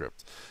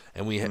JavaScript,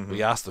 and we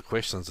ask the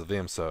questions of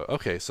them. So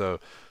okay, so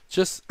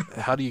just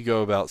how do you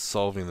go about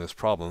solving this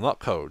problem? Not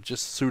code,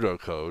 just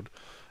pseudocode.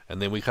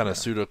 And then we kind of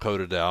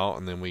pseudocode it out,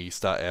 and then we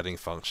start adding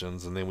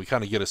functions, and then we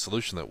kind of get a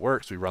solution that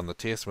works. We run the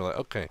test, and we're like,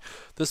 okay,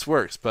 this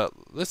works, but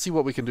let's see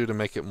what we can do to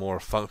make it more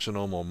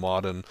functional, more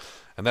modern,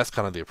 and that's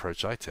kind of the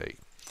approach I take.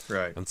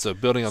 Right. And so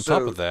building on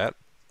top of that,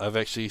 I've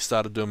actually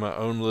started doing my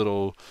own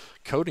little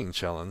coding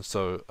challenge.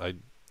 So I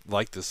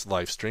like this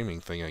live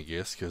streaming thing, I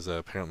guess, because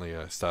apparently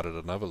I started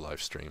another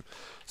live stream.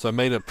 So I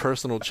made a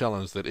personal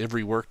challenge that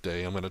every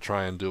workday I'm going to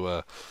try and do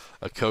a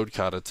code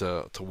kata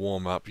to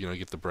warm up,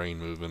 get the brain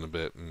moving a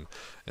bit,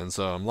 and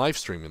so I'm live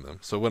streaming them.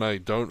 So when I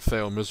don't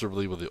fail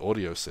miserably with the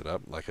audio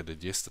setup like I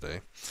did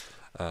yesterday,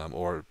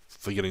 or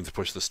forgetting to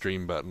push the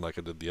stream button like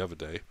I did the other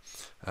day,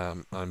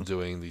 I'm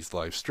doing these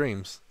live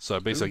streams. So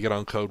basically I get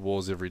on Code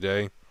Wars every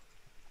day.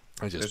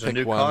 I just There's pick a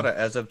new one. kata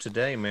as of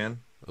today, man.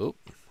 Oh,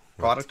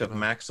 Product of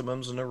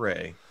maximums and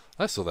array.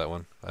 I saw that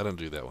one. I didn't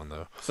do that one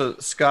though. So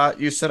Scott,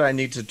 you said I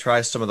need to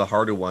try some of the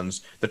harder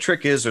ones. The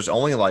trick is there's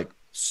only like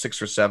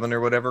 6 or 7 or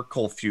whatever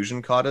Cold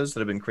Fusion katas that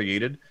have been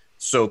created.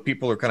 So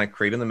people are kind of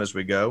creating them as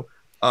we go.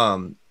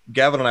 Gavin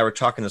and I were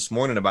talking this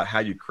morning about how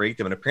you create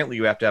them, and apparently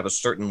you have to have a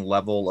certain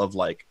level of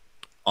like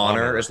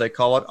honor, as they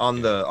call it,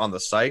 on the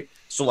site.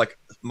 So like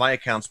my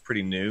account's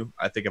pretty new.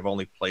 I think I've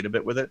only played a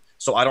bit with it,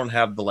 so I don't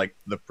have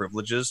the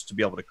privileges to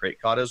be able to create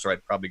katas, or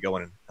I'd probably go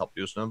in and help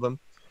do some of them.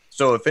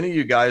 So if any of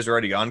you guys are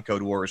already on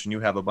Code Wars and you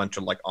have a bunch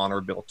of like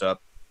honor built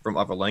up from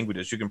other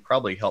languages, you can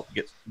probably help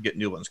get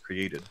new ones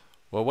created.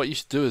 Well, what you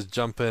should do is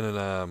jump in,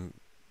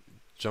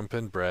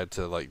 Brad,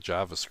 to like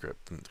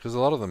JavaScript, because a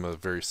lot of them are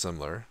very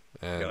similar,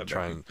 and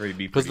try and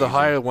because the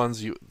higher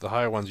ones you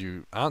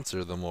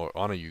answer, the more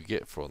honor you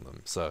get for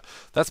them. So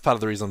that's part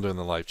of the reason I'm doing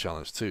the live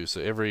challenge too.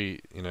 So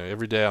every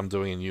day I'm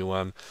doing a new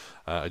one.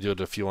 I do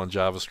a few on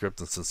JavaScript,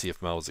 and since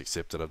CFML was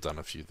accepted, I've done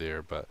a few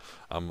there. But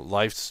I'm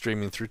live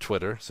streaming through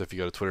Twitter. So if you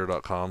go to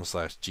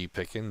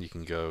twitter.com/gpickin, you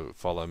can go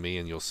follow me,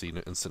 and you'll see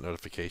instant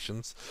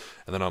notifications.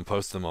 And then I'm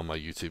posting them on my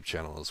YouTube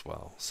channel as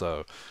well.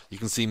 So you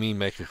can see me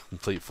make a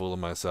complete fool of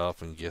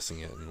myself and guessing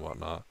it and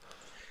whatnot.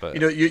 But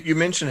you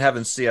mentioned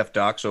having CF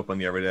Docs open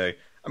the other day.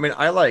 I mean,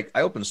 I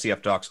open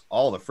CF Docs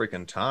all the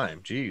freaking time.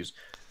 Jeez.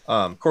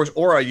 Of course,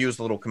 or I use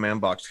the little command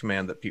box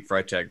command that Pete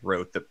Freitag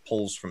wrote that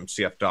pulls from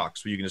CF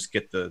Docs, where you can just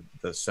get the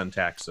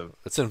syntax of.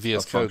 It's in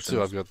VS Code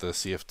too. I've got the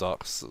CF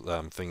Docs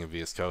thing in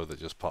VS Code that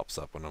just pops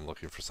up when I'm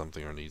looking for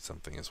something or need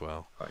something as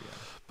well. Oh, yeah.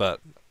 But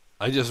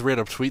I just read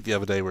a tweet the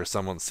other day where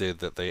someone said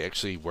that they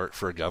actually work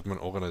for a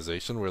government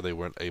organization where they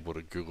weren't able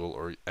to Google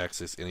or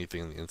access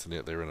anything on the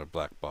internet. They were in a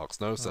black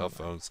box, no cell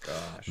phones,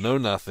 no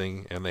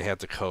nothing, and they had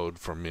to code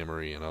from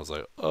memory. And I was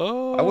like,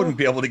 oh, I wouldn't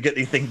be able to get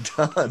anything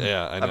done.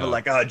 Yeah, I know. I'd be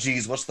like, oh,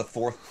 geez, what's the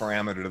 4th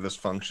parameter to this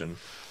function?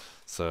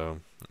 So,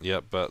 yeah,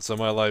 but so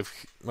my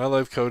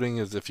live coding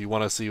is, if you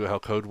want to see how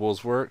Code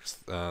Wars works,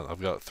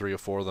 I've got 3 or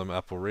 4 of them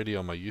up already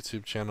on my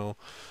YouTube channel.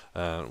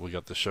 We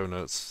got the show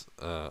notes.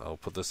 I'll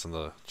put this in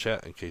the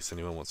chat in case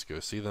anyone wants to go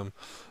see them.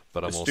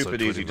 But it's I'm also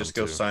stupid easy. Just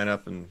go sign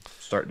up and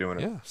start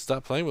doing it. Yeah,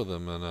 start playing with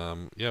them.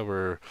 And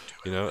we're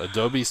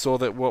Adobe saw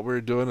that what we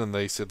were doing, and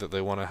they said that they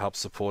want to help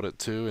support it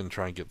too and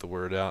try and get the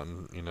word out.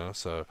 And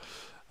so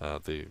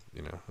it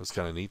was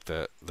kind of neat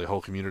that the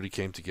whole community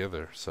came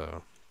together.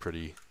 So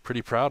pretty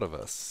proud of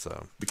us.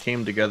 So we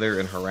came together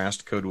and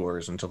harassed Code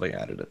Wars until they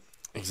added it.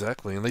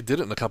 Exactly, and they did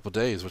it in a couple of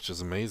days, which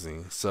is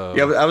amazing. So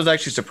yeah, I was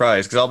actually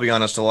surprised, because I'll be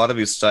honest, a lot of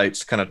these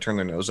sites kind of turn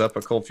their nose up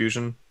at Cold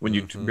Fusion. When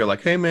you be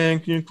like, "Hey man,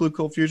 can you include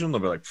Cold Fusion?" They'll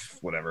be like,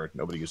 "Whatever,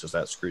 nobody uses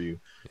that. Screw you."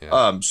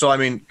 Yeah. So I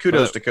mean,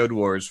 kudos to Code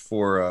Wars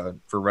for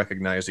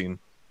recognizing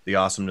the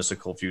awesomeness of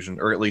Cold Fusion,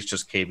 or at least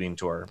just caving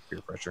to our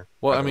peer pressure.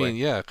 Well, I mean,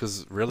 yeah,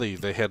 because really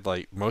they had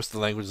like most of the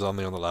languages on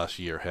there in the last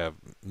year have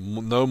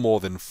no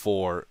more than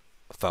 4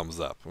 thumbs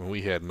up, and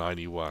we had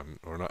 91,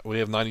 or not, we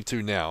have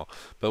 92 now,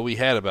 but we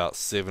had about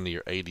 70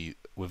 or 80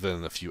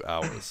 within a few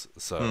hours.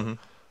 So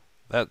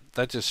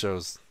that just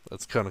shows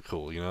it's kind of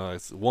cool.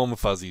 It's warm and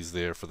fuzzies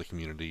there for the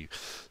community,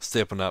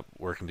 stepping up,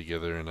 working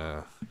together, and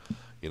Let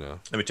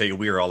me tell you,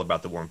 we are all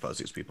about the warm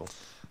fuzzies, people.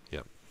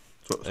 Yep.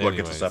 It's what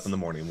gets us up in the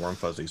morning, warm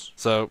fuzzies.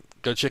 So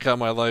go check out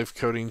my live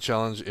coding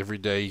challenge every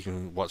day. You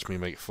can watch me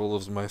make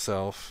fools of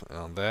myself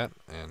on that,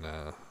 and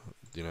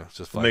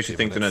just what makes you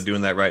think they're not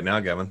doing that right now,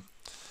 Gavin?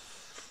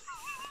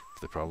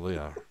 They probably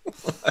are.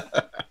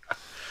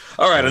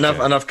 All right,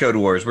 enough Code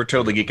Wars. We're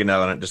totally geeking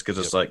out on it just because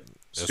it's like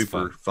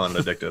super fun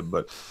and addictive.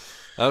 But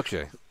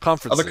okay,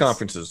 conferences. Other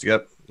conferences.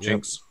 Yep.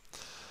 Jinx.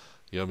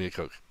 You owe me a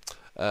Coke.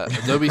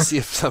 Adobe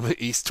CF Summit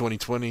East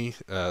 2020.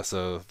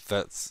 So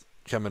that's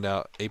coming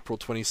out April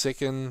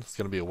 22nd. It's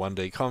going to be a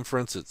one-day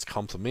conference. It's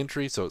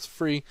complimentary, so it's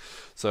free.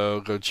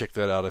 So go check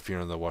that out if you're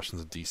in the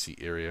Washington, D.C.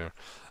 area.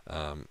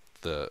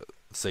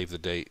 Save the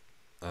date.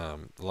 A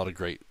lot of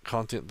great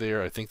content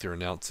there. I think they're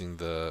announcing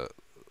the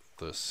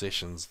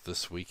sessions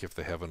this week if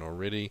they haven't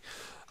already.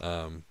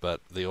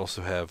 But they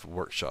also have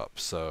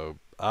workshops. So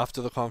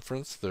after the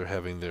conference, they're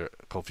having their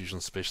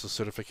ColdFusion Specialist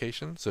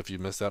certification. So if you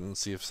missed out on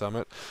CF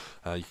Summit,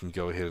 you can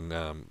go ahead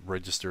and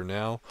register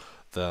now.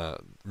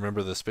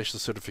 Remember, the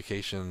Specialist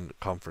Certification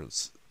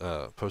Conference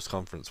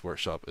post-conference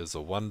workshop is a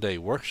one-day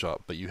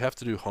workshop, but you have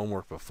to do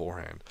homework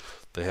beforehand.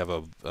 They have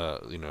a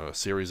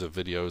series of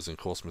videos and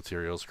course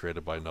materials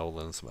created by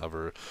Nolan and some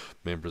other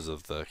members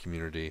of the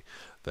community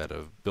that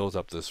have built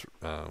up this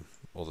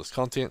all this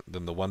content.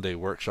 Then the one-day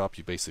workshop,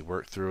 you basically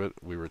work through it.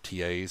 We were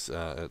TAs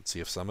at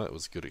CF Summit. It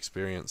was a good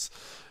experience.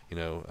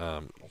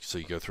 So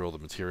you go through all the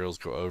materials,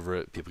 go over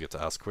it. People get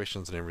to ask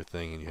questions and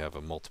everything, and you have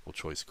a multiple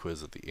choice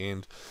quiz at the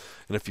end.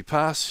 And if you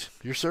pass,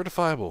 you're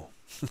certifiable.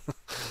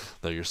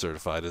 No, you're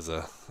certified as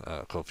a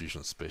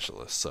ColdFusion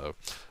specialist. So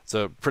it's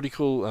a pretty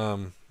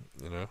cool,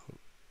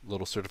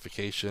 little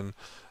certification.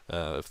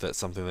 If that's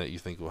something that you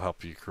think will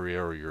help your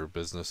career or your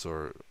business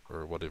or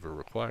whatever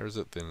requires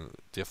it, then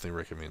definitely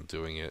recommend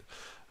doing it.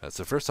 It's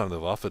the first time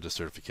they've offered a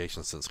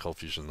certification since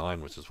ColdFusion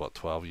 9, which is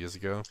 12 years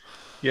ago.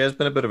 Yeah, it's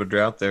been a bit of a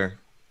drought there.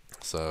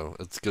 So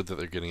it's good that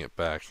they're getting it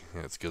back.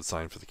 It's a good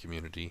sign for the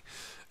community,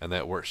 and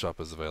that workshop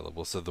is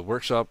available. So the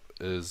workshop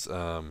is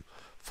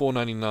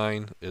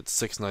 $4.99.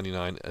 It's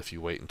 $6.99 if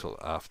you wait until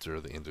after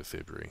the end of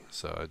February.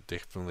 So I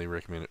definitely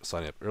recommend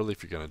signing up early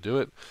if you're going to do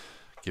it.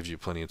 Gives you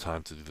plenty of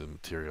time to do the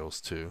materials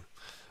too,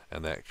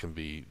 and that can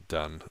be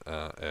done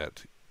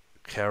at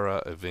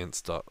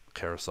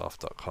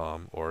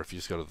karaevents.karasoft.com, or if you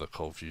just go to the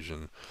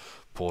ColdFusion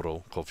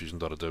portal,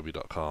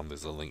 coldfusion.adobe.com,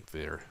 there's a link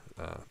there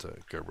to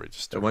go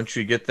register. So once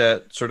you get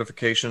that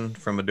certification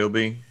from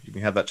Adobe, you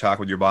can have that talk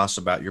with your boss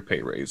about your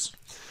pay raise.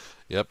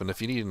 Yep, and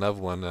if you need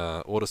another one,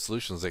 Order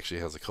Solutions actually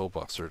has a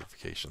ColdBox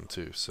certification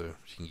too, so you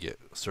can get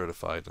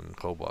certified in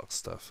ColdBox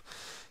stuff.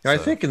 I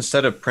think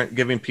instead of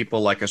giving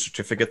people like a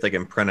certificate they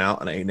can print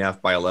out an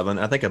 8.5 by 11,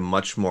 I think a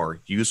much more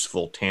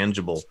useful,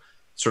 tangible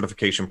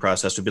certification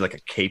process would be like a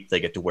cape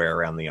they get to wear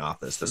around the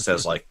office that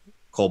says like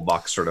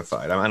ColdBox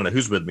certified. I don't know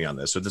who's with me on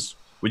this. So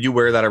would you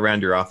wear that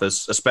around your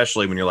office,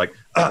 especially when you're like,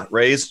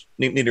 raise,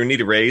 need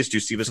a raise? Do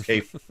you see this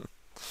cape? I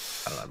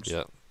don't know.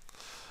 Yeah.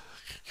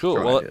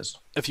 Cool. Well,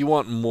 if you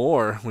want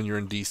more when you're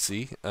in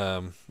DC,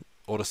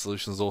 Order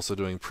Solutions is also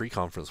doing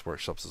pre-conference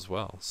workshops as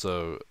well.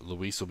 So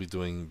Luis will be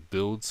doing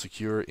build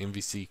secure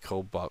MVC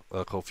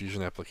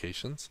ColdFusion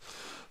applications.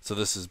 So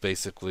this is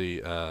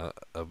basically a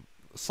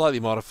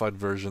slightly modified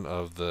version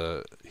of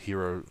the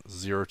Hero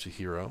Zero to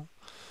Hero.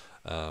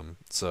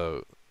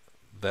 So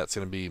that's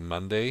going to be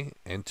Monday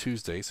and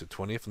Tuesday, so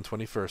 20th and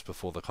 21st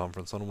before the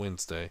conference on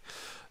Wednesday.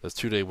 This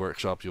 2-day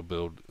workshop, you'll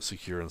build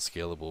secure and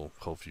scalable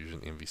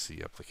ColdFusion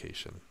MVC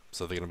application.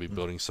 So they're going to be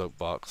building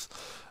Soapbox,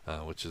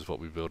 which is what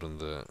we build in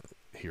the,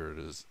 here it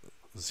is,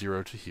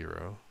 Zero to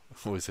Hero.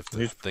 Always have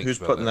to think who's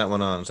about putting that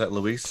one on? Is that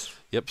Luis?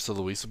 Yep, so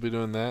Luis will be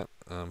doing that.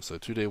 So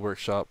 2-day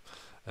workshop,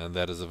 and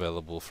that is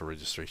available for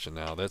registration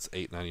now. That's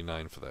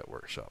 $8.99 for that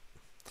workshop.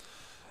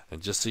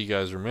 And just so you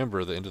guys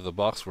remember, the End of the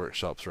Box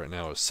workshops right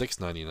now is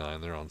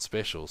 $6.99. They're on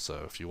special,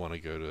 so if you want to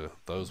go to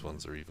those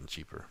ones, they're even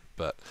cheaper.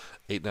 But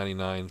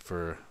 $8.99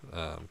 for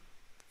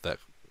that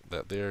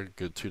there,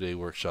 good 2-day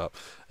workshop.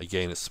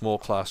 Again, it's small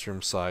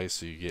classroom size,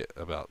 so you get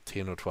about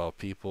 10 or 12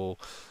 people.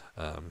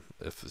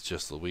 If it's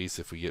just Luis,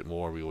 if we get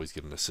more, we always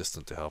get an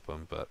assistant to help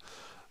him. But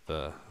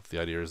the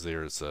idea is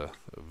there is a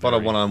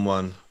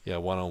one-on-one. Yeah,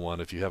 one-on-one.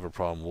 If you have a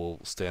problem,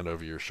 we'll stand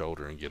over your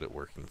shoulder and get it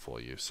working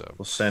for you. So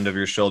we'll stand over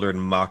your shoulder and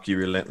mock you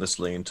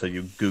relentlessly until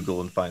you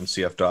Google and find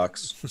CF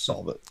Docs,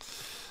 solve it.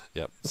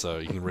 Yep. So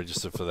you can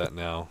register for that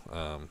now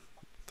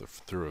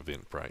through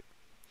Eventbrite.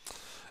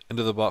 End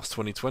of the Box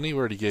 2020. We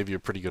already gave you a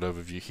pretty good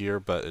overview here,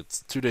 but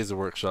it's 2 days of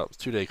workshops,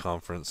 2-day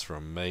conference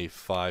from May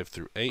 5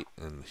 through 8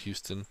 in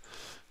Houston.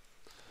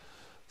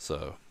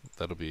 So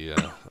that'll be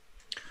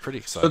pretty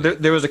exciting. So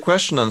there was a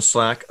question on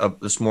Slack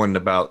this morning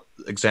about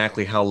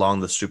exactly how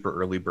long the super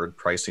early bird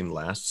pricing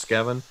lasts,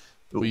 Gavin.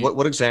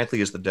 What exactly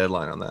is the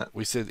deadline on that?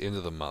 We said end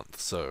of the month.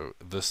 So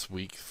this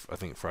week, I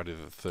think Friday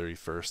the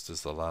 31st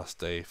is the last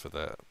day for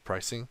the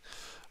pricing.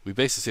 We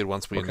basically said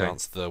once we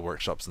announced the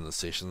workshops and the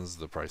sessions,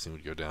 the pricing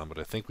would go down, but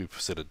I think we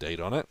set a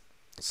date on it.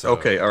 So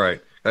Okay, all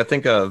right. I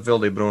think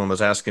Vilde Bruin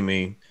was asking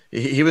me.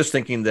 He was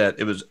thinking that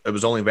it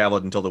was only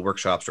valid until the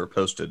workshops were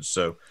posted.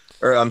 So,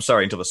 or I'm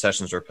sorry, until the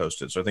sessions were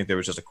posted. So I think there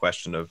was just a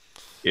question of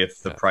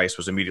if the yeah, price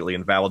was immediately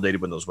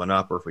invalidated when those went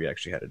up, or if we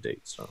actually had a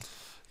date. So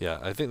yeah,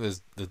 I think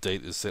the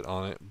date is set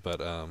on it,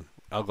 but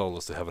our goal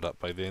is to have it up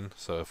by then.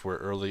 So if we're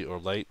early or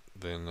late,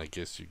 then I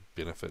guess you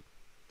benefit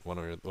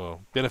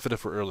benefit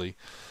if we're early,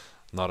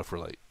 not if we're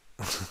late.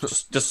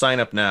 just sign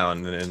up now,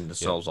 and it Yep.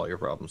 solves all your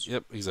problems.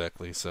 Yep,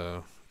 exactly.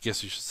 So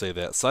guess you should say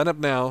that. Sign up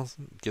now,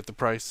 get the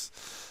price.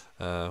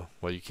 Well,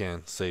 you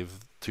can save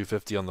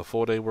 250 on the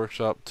 4-day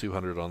workshop,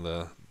 200 on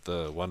the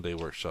 1-day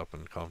workshop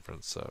and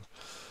conference. So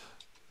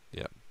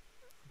yeah,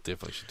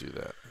 definitely should do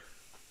that.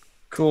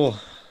 Cool.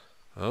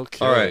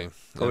 Okay. All right.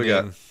 What And we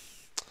got?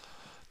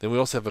 then we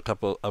also have a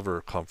couple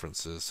other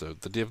conferences. So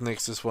the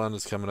DevNexus one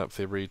is coming up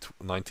February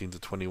 19 to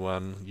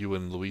 21. You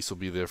and Luis will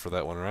be there for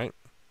that one, right?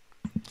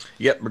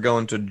 Yep, we're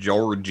going to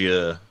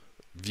Georgia.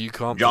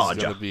 ViewConf is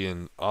Georgia. going to be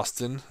in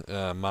Austin,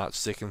 March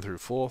 2nd through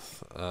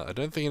 4th. I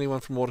don't think anyone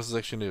from Waters is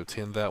actually going to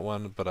attend that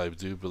one, but I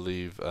do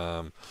believe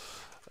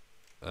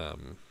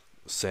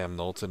Sam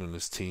Knowlton and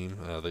his team.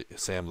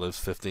 Sam lives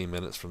 15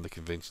 minutes from the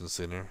convention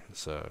center,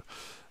 so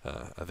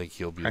I think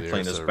he'll be there.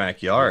 Actually, in his so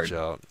backyard. reach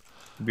out.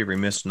 I'd be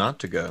remiss not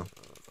to go.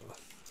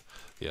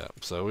 Yeah,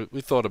 so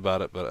we thought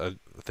about it, but I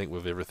think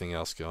with everything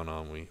else going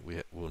on, we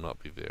will not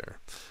be there.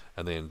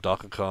 And then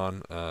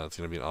DockerCon, it's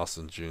going to be in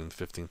Austin, June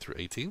 15th through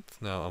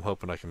 18th. Now, I'm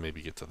hoping I can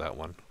maybe get to that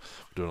one.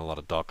 We're doing a lot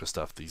of Docker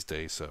stuff these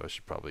days, so I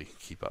should probably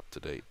keep up to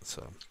date.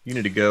 So You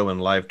need to go and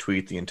live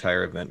tweet the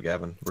entire event,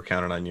 Gavin. We're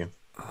counting on you.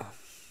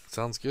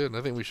 sounds good.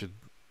 I think we should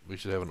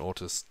have an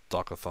Ortus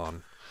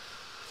Dockathon.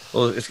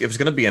 Well, if it's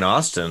going to be in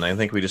Austin, I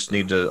think we just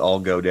need to all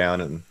go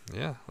down and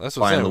Yeah, that's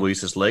what I'm find saying.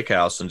 Luis's lake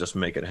house and just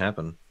make it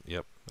happen.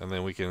 Yep, and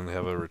then we can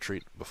have a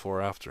retreat before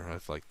or after. I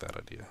like that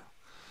idea.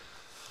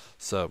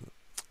 So,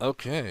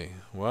 okay,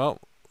 well,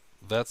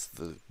 that's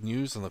the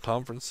news and the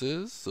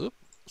conferences. Oop.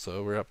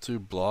 So we're up to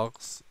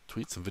blogs,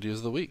 tweets, and videos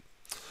of the week.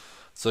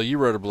 So you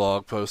wrote a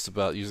blog post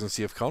about using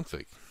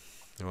CFconfig.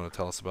 You want to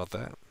tell us about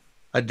that?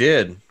 I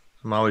did.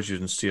 I'm always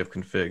using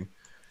CFconfig.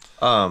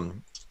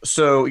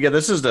 So yeah,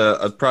 this is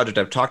a project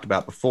I've talked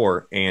about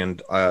before,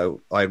 and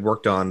I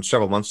worked on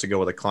several months ago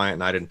with a client,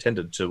 and I'd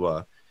intended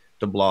to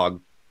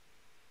blog,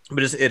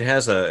 but it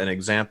has an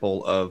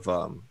example of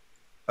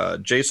a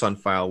JSON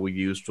file we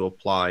use to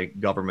apply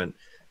government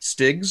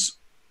STIGs,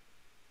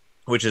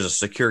 which is a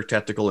secure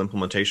technical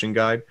implementation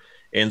guide.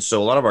 And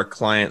so a lot of our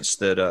clients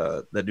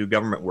that do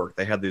government work,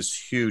 they have these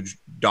huge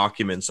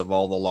documents of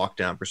all the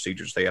lockdown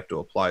procedures they have to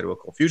apply to a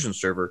Cold Fusion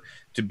server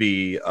to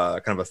be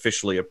kind of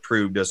officially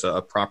approved as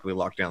a properly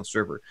locked down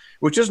server,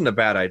 which isn't a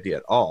bad idea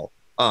at all.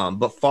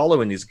 But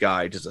following these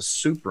guides is a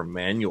super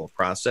manual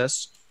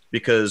process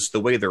because the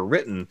way they're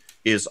written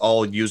is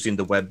all using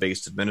the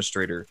web-based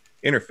administrator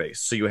interface.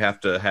 So you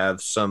have to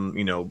have some,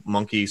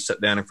 monkey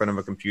sit down in front of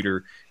a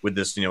computer with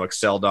this,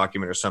 Excel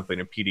document or something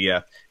in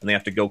PDF, and they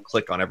have to go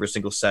click on every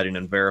single setting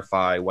and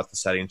verify what the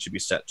setting should be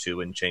set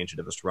to and change it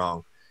if it's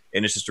wrong.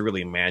 And it's just a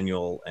really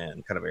manual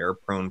and kind of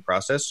error-prone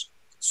process.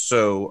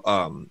 So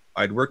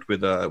I'd worked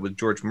with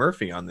George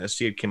Murphy on this.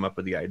 He had came up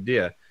with the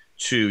idea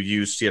to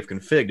use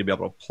CFconfig to be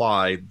able to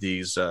apply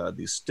these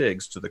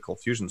STIGs to the Cold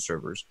Fusion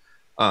servers.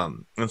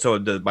 And so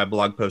my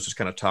blog post just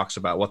kind of talks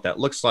about what that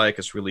looks like.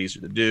 It's really easy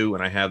to do.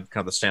 And I have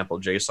kind of the sample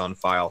JSON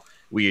file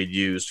we had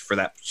used for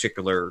that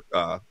particular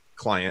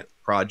client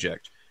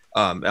project.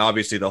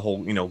 Obviously, the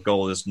whole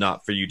goal is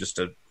not for you just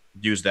to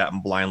use that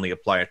and blindly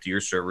apply it to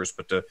your servers,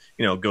 but to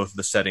go through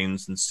the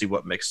settings and see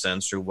what makes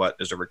sense or what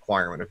is a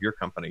requirement of your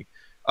company.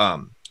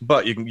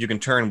 But you can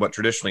turn what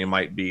traditionally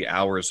might be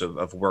hours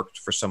of work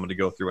for someone to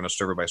go through on a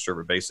server by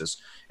server basis,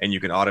 and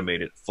you can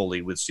automate it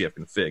fully with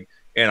CFconfig.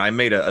 And I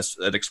made an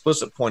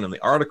explicit point in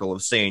the article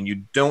of saying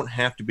you don't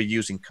have to be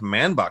using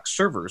command box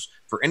servers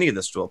for any of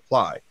this to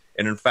apply.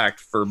 And in fact,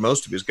 for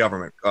most of these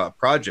government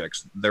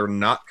projects, they're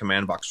not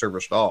command box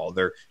servers at all.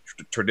 They're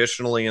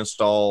traditionally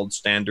installed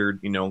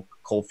standard,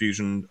 Cold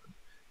Fusion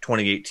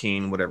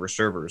 2018, whatever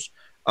servers.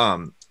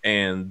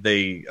 And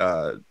they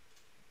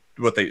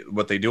what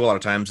they do a lot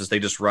of times is they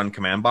just run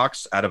command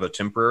box out of a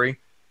temporary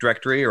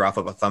directory or off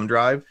of a thumb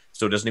drive,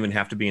 so it doesn't even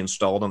have to be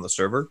installed on the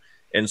server.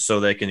 And so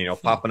they can,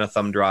 pop in a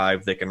thumb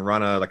drive. They can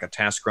run a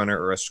task runner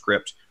or a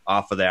script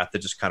off of that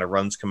just kind of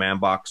runs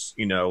command box,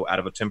 out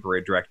of a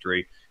temporary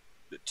directory,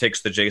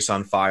 takes the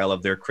JSON file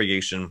of their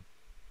creation,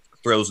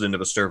 throws it into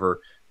the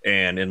server,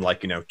 and in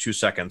 2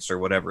 seconds or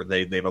whatever,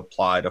 they've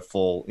applied a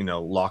full,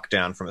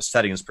 lockdown from a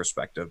settings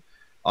perspective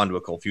onto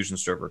a Cold Fusion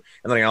server.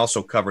 And then I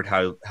also covered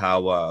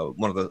how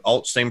one of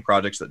the same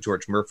projects that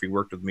George Murphy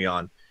worked with me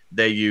on,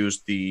 they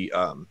used the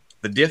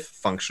diff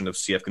function of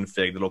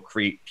CFconfig that'll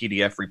create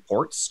PDF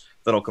reports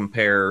that'll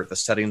compare the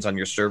settings on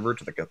your server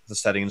to the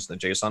settings in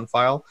the JSON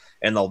file,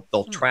 and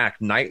they'll track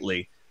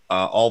nightly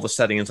all the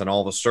settings on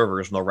all the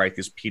servers, and they'll write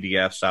these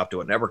PDFs out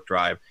to a network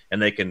drive,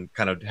 and they can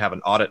kind of have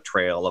an audit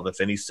trail of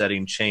if any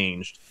setting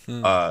changed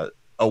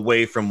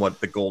away from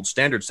what the gold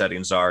standard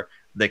settings are.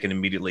 They can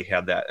immediately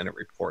have that in a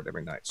report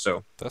every night.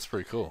 So that's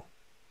pretty cool.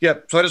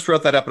 Yep. So I just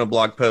wrote that up in a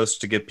blog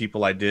post to give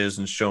people ideas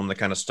and show them the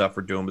kind of stuff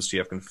we're doing with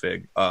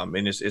CFconfig.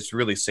 And it's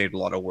really saved a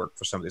lot of work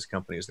for some of these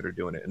companies that are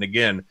doing it. And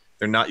again,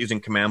 they're not using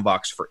command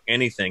box for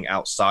anything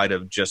outside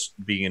of just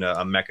being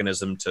a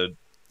mechanism to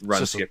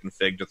run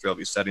CFconfig to throw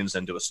these settings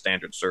into a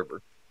standard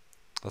server.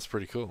 That's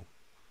pretty cool.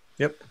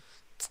 Yep.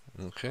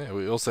 Okay,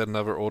 we also had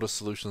another Order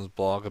Solutions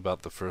blog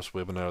about the first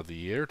webinar of the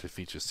year to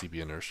feature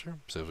CB Inertia.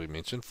 So as we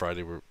mentioned,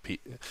 Friday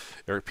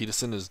Eric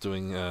Peterson is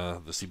doing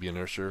the CB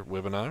Inertia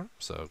webinar,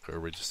 so go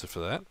register for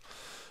that.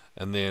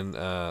 And then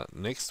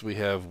next we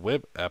have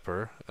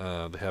WebApper.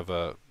 They have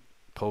a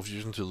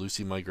ColdFusion to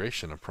Lucee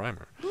migration, a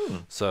primer.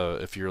 So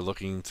if you're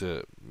looking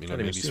to,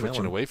 maybe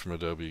switching away from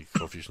Adobe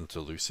ColdFusion to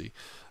Lucee,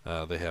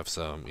 they have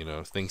some,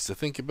 things to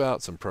think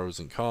about, some pros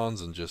and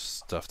cons, and just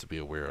stuff to be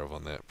aware of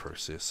on that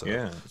process. So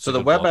yeah. So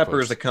the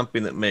WebApper is a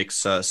company that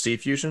makes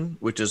CFusion,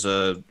 which is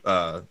a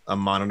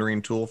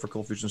monitoring tool for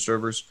ColdFusion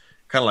servers,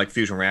 kind of like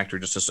Fusion Reactor.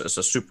 Just it's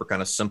a super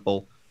kind of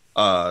simple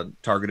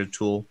targeted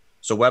tool.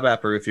 So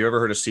WebApper, if you ever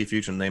heard of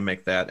CFusion, they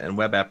make that, and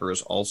WebApper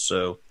is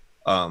also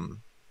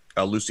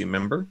a Lucee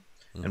member.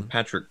 And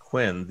Patrick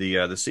Quinn, the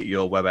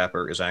CEO of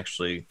WebApper, is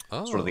actually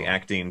sort of the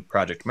acting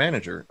project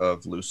manager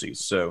of Lucee.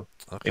 So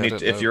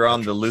if you're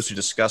on the Lucee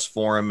Discuss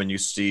forum and you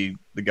see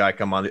the guy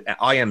come on,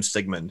 I am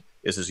Sigmund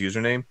is his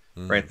username,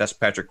 right? That's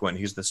Patrick Quinn.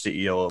 He's the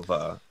CEO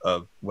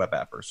of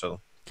WebApper.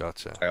 So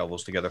gotcha. Tie all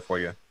those together for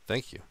you.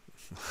 Thank you.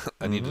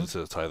 I needed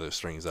to tie those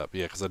strings up.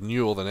 Yeah, because I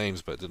knew all the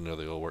names, but didn't know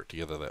they all worked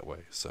together that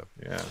way. So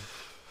yeah.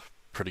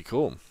 Pretty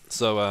cool.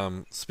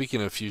 So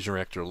speaking of Fusion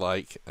Reactor,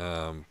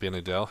 Ben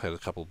Adele had a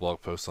couple of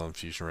blog posts on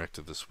Fusion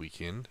Reactor this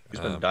weekend. He's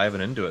been diving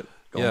into it.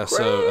 Yeah,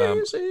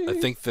 crazy. So I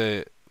think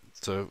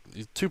so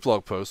 2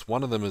 blog posts.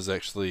 One of them is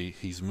actually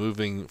he's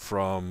moving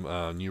from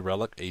New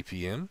Relic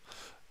APM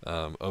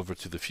over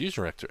to the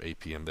Fusion Reactor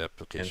APM, the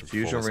application. And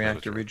Fusion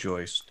Reactor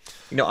rejoiced.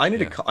 I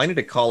need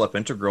to call up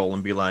Integral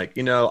and be like,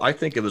 I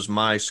think it was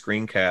my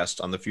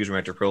screencast on the Fusion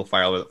Reactor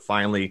profile that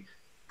finally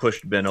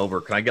pushed Ben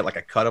over. Can I get like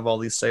a cut of all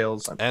these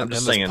sales? I'm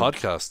just saying, this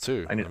podcast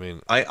too.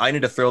 I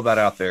need to throw that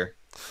out there.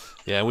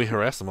 Yeah, and we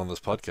harass him on this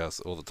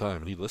podcast all the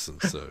time, and he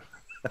listens. So,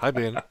 hi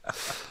Ben.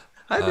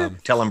 Hi Ben.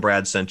 Tell him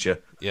Brad sent you.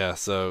 Yeah.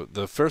 So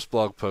the first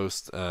blog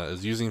post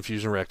is using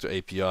Fusion Reactor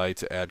API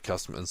to add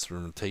custom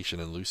instrumentation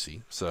in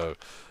Lucee. So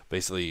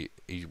basically,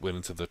 he went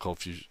into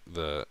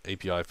the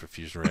API for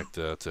Fusion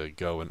Reactor to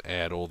go and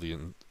add all the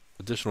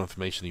additional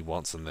information he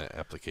wants in that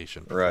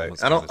application. Right.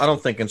 I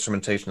don't think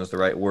instrumentation is the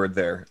right word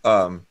there.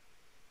 I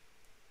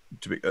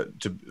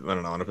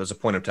don't know, as a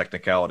point of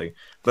technicality,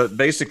 but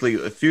basically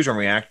Fusion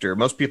Reactor,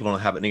 most people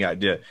don't have any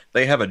idea.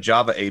 They have a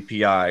Java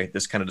API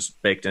that's kind of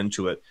just baked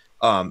into it.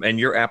 And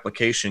your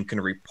application can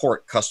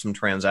report custom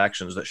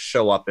transactions that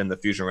show up in the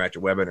Fusion Reactor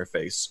web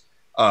interface.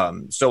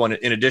 So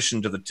in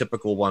addition to the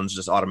typical ones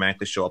just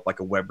automatically show up like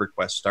a web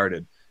request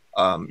started,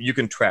 you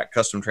can track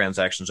custom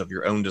transactions of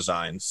your own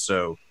designs.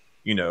 So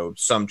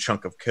some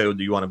chunk of code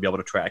that you want to be able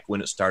to track when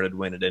it started,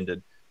 when it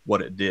ended,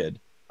 what it did.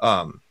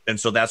 And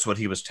so that's what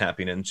he was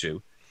tapping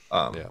into,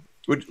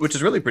 which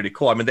is really pretty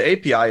cool. I mean, the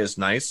API is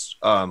nice.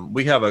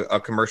 We have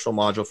a commercial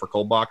module for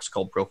Coldbox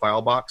called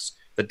ProfileBox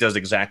that does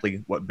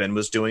exactly what Ben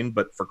was doing,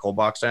 but for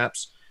Coldbox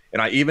apps.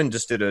 And I even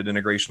just did an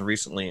integration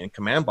recently in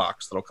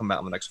CommandBox that'll come out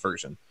in the next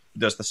version. It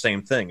does the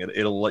same thing.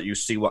 It'll let you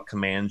see what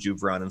commands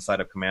you've run inside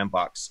of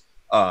CommandBox,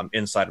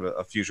 inside of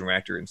a Fusion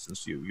Reactor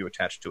instance you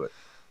attach to it.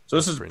 So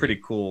this is pretty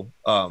cool,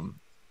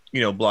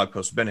 blog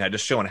post Ben had,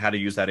 just showing how to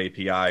use that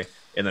API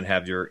and then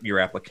have your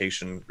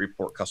application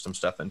report custom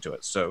stuff into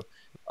it. So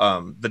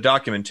the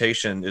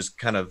documentation is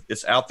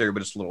it's out there,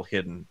 but it's a little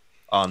hidden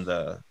on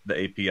the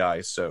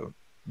API. So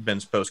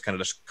Ben's post kind of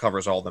just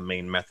covers all the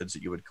main methods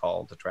that you would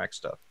call to track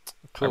stuff.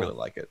 Cool. I really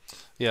like it.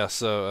 Yeah,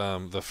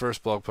 so the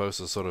first blog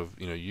post is sort of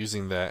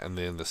using that, and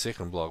then the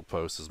second blog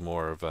post is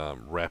more of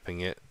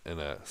wrapping it in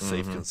a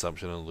safe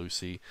consumption in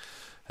Lucee.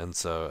 And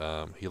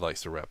so he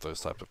likes to wrap those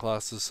types of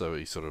classes, so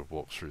he sort of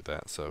walks through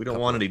that. So we don't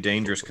want any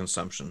dangerous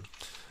consumption.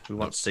 We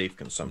want safe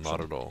consumption.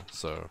 Not at all.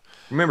 So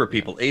remember,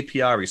 people,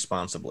 API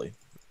responsibly.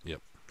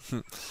 Yep.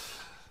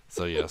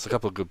 So yeah, it's a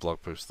couple of good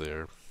blog posts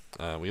there.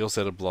 We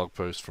also had a blog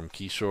post from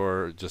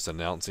Kishore just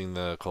announcing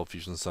the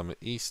ColdFusion Summit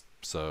East.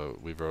 So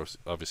we've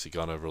obviously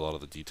gone over a lot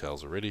of the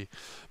details already,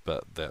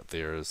 but that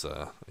there is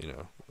a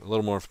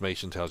little more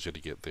information tells you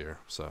to get there.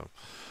 So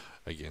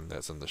again,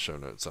 that's in the show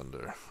notes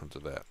under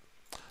that.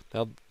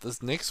 Now,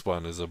 this next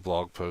one is a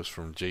blog post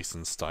from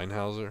Jason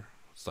Steinhauer,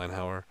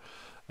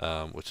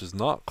 which is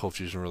not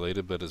ColdFusion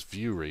related, but is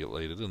Vue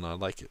related, and I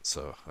like it,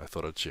 so I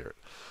thought I'd share it.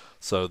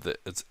 So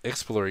it's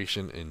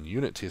exploration in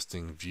unit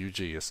testing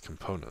Vue.js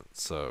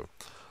components. So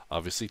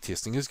obviously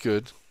testing is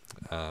good.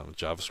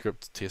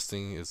 JavaScript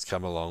testing has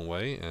come a long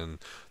way, and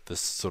this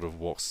sort of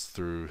walks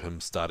through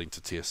him starting to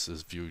test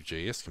his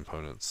Vue.js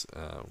components.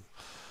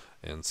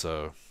 And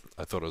so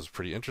I thought it was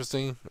pretty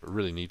interesting. I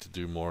really need to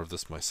do more of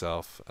this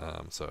myself.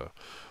 So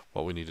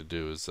what we need to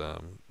do is,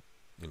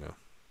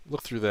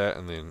 look through that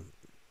and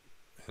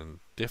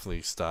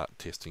definitely start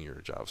testing your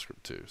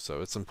JavaScript too.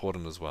 So it's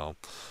important as well.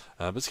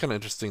 But it's kind of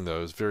interesting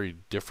though. It's very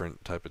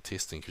different type of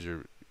testing because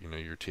you're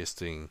you're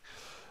testing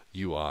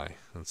UI,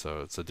 and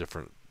so it's a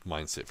different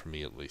mindset for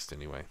me, at least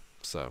anyway.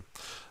 So,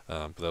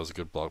 but that was a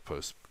good blog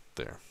post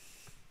there.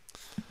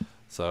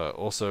 So I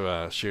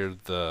also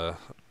shared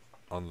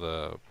on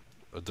the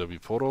Adobe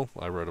portal.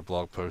 I wrote a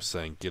blog post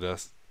saying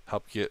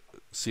help get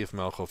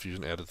CFML Cold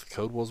Fusion added to the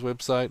Code Wars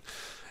website,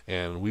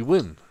 and we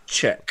win.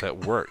 Check. That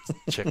worked.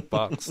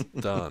 Checkbox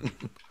done.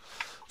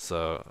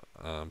 So,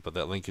 but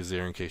that link is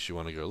there in case you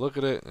want to go look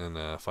at it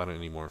and find out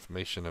any more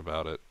information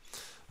about it.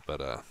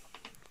 But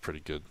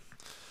pretty good.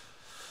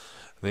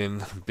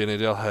 Then Ben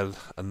Adel had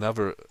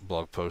another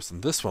blog post,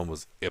 and this one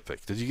was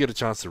epic. Did you get a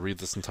chance to read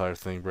this entire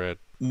thing, Brad?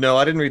 No,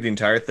 I didn't read the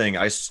entire thing.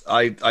 I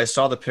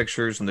saw the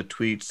pictures and the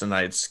tweets, and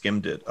I had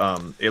skimmed it.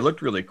 It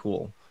looked really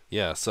cool.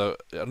 Yeah, so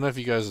I don't know if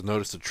you guys have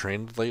noticed a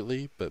trend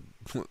lately, but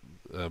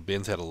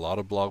Ben's had a lot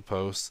of blog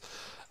posts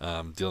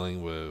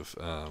dealing with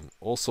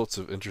all sorts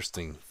of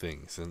interesting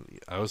things, and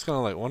I was kind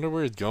of like, wonder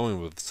where he's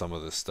going with some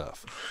of this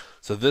stuff.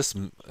 So this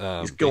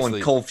he's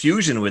going Cold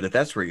Fusion with it.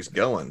 That's where he's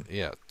going.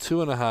 Yeah,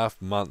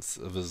 2.5 months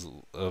of his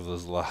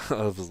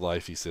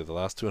life. He said the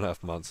last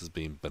 2.5 months has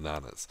been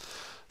bananas.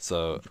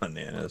 So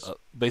bananas.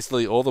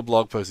 Basically, all the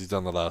blog posts he's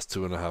done the last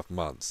 2.5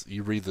 months.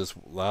 You read this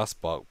last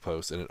blog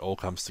post, and it all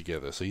comes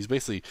together. So he's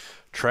basically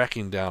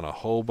tracking down a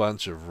whole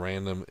bunch of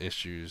random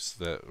issues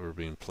that were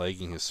being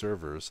plaguing his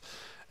servers.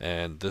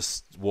 And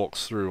this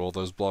walks through all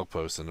those blog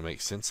posts and it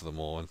makes sense of them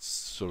all and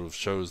sort of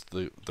shows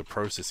the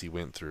process he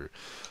went through.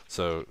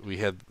 So we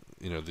had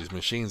these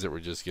machines that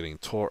were just getting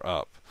tore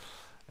up,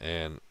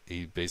 and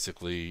he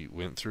basically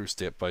went through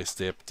step by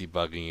step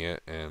debugging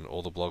it, and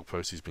all the blog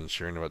posts he's been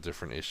sharing about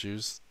different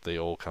issues, they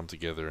all come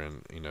together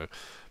and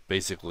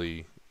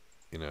basically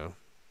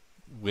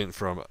went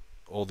from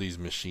all these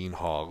machine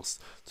hogs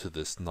to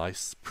this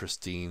nice,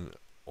 pristine,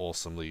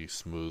 awesomely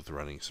smooth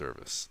running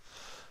service.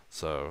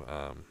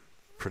 So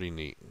pretty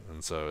neat,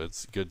 and so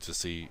it's good to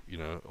see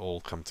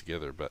all come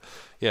together. But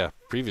yeah,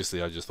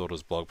 previously I just thought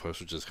his blog post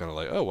was just kind of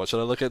like, oh, what should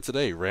I look at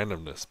today,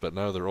 randomness, but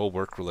no, they're all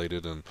work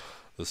related, and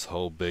this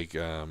whole big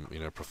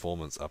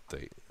performance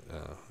update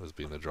has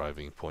been the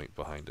driving point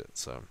behind it.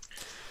 So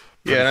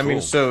yeah, I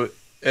mean, so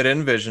at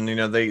Envision,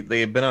 they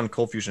had been on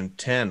Cold Fusion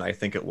 10, I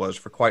think it was,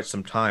 for quite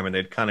some time, and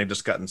they'd kind of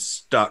just gotten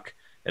stuck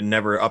and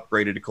never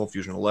upgraded to Cold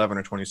Fusion 11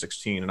 or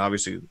 2016, and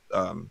obviously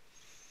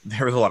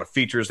there was a lot of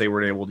features they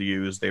weren't able to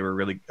use. They were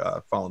really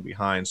falling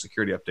behind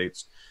security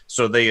updates.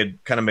 So they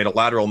had kind of made a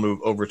lateral move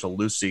over to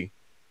Lucy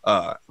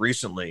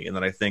recently. And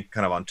then I think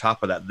kind of on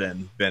top of that,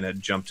 then Ben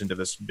had jumped into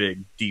this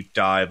big deep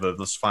dive of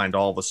let's find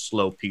all the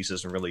slow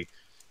pieces and really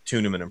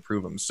tune them and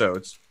improve them. So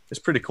it's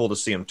pretty cool to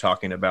see him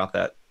talking about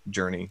that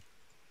journey.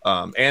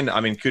 And I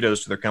mean,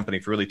 kudos to their company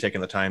for really taking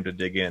the time to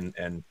dig in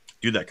and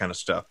do that kind of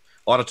stuff.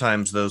 A lot of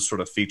times those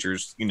sort of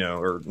features,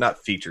 or not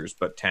features,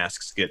 but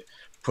tasks get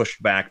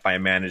pushed back by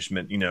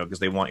management, because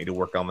they want you to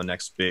work on the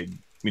next big,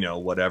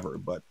 whatever.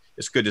 But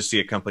it's good to see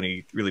a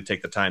company really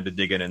take the time to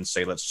dig in and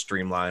say, let's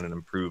streamline and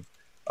improve,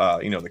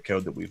 the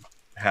code that we've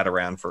had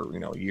around for,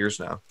 years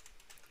now.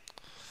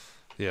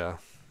 Yeah,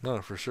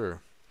 no, for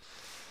sure.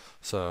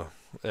 So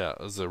yeah, it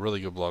was a really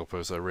good blog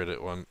post. I read it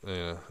and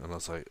I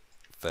was like,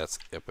 that's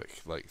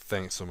epic. Like,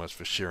 thanks so much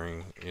for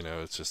sharing.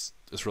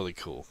 It's really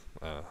cool.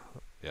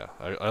 Yeah,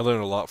 I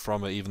learned a lot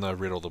from it, even though I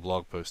read all the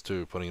blog posts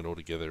too. Putting it all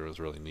together was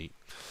really neat.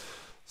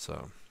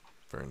 So,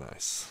 very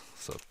nice.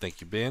 So,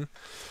 thank you, Ben.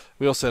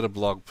 We also had a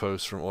blog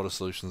post from Auto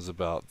Solutions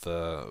about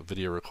the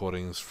video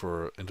recordings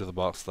for Into the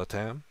Box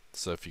Latam.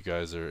 So, if you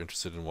guys are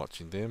interested in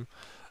watching them,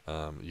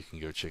 you can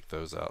go check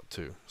those out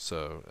too.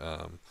 So,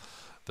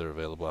 they're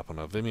available up on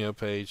our Vimeo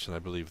page, and I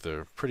believe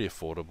they're pretty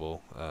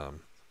affordable.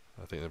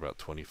 I think they're about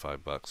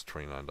 $25,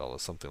 $29,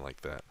 something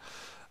like that,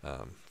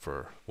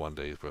 for 1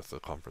 day's worth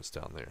of conference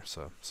down there.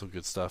 So, some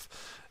good stuff.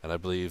 And I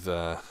believe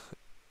there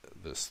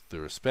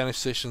were Spanish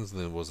sessions,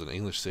 and there was an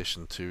English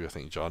session too. I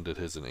think John did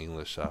his in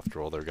English.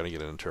 After all, they're going to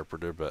get an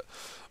interpreter, but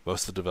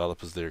most of the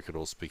developers there could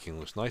all speak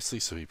English nicely,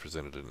 so he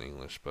presented it in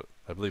English. But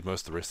I believe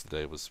most of the rest of the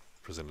day was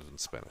presented in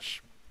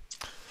Spanish.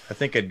 I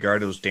think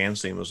Edgardo's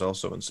dancing was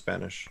also in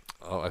Spanish.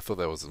 Oh, I thought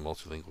that was in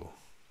multilingual.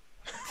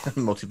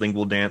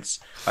 Multilingual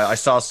dance. I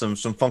saw some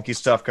funky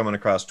stuff coming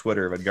across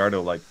Twitter of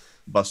Edgardo like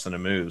busting a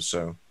move,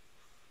 so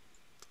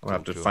I'll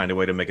have to find a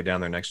way to make it down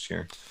there next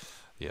year.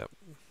 Yep.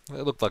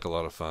 It looked like a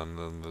lot of fun,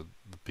 and the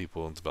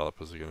people and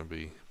developers are going to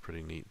be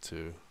pretty neat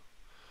too.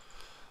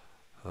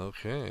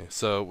 Okay,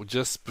 so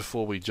just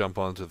before we jump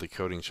onto the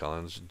coding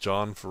challenge,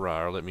 John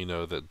Farrar let me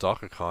know that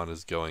DockerCon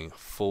is going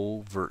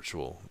full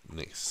virtual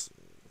this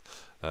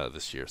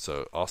year.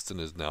 So Austin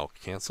is now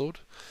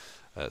cancelled.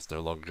 It's no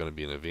longer going to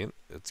be an event.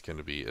 It's going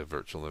to be a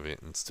virtual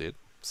event instead.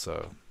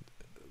 So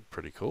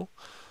pretty cool.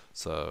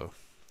 So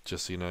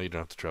just so you know, you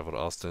don't have to travel to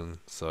Austin.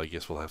 So I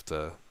guess we'll have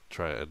to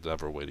try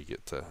another way to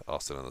get to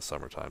Austin in the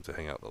summertime to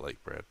hang out at the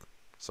lake, Brad.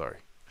 Sorry.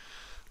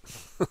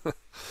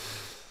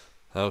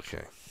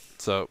 Okay,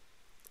 so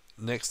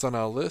next on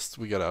our list,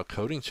 we got our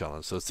coding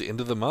challenge. So it's the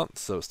end of the month,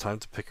 so it's time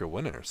to pick a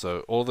winner.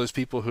 So all those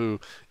people who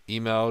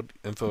emailed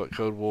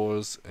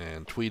info@CodeWars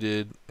and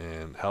tweeted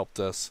and helped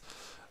us,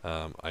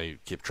 I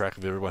kept track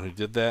of everyone who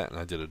did that, and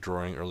I did a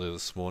drawing earlier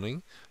this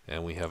morning,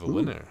 and we have a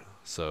winner.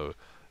 So,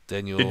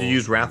 Daniel. Did you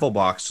use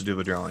Rafflebox to do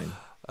the drawing?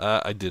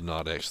 I did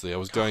not actually. I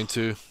was going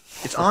to.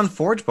 It's on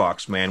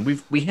ForgeBox, man.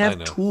 We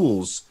have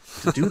tools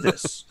to do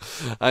this.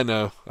 I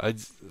know. I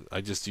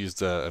just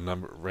used a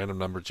random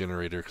number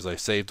generator because I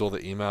saved all the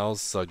emails,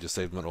 so I just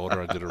saved them in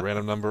order. I did a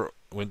random number,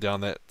 went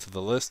down that to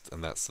the list,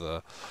 and that's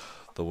the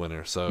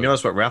winner. So you know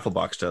that's what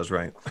Rafflebox does,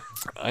 right?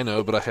 I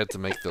know, but I had to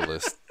make the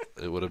list.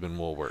 It would have been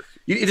more work.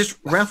 You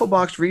just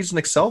Rafflebox reads an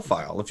Excel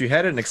file. If you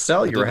had it in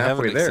Excel, you were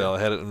halfway there. Excel. I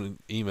had it in an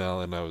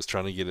email, and I was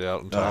trying to get it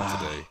out in time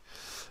today.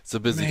 It's a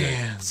busy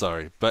day.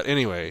 Sorry. But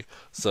anyway,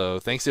 so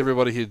thanks to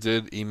everybody who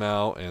did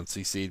email and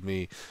CC'd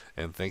me,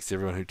 and thanks to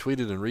everyone who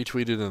tweeted and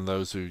retweeted, and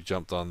those who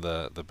jumped on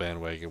the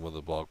bandwagon with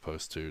a blog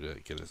post too to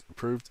get it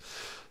approved.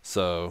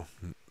 So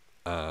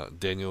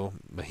Daniel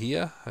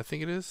Mejia, I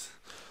think it is.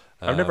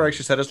 I've never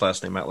actually said his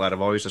last name out loud.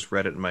 I've always just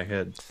read it in my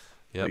head.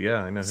 Yep.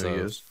 Yeah, I know who he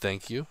is.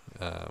 Thank you.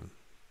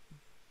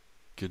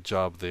 Good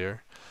job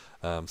there.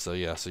 So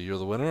you're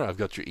the winner. I've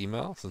got your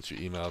email since you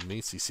emailed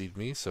me, CC'd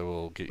me, so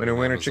we'll get you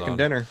winner chicken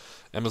dinner.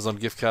 Amazon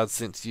gift card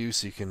sent to you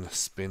so you can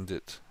spend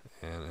it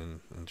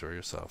and enjoy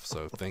yourself.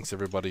 So thanks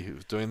everybody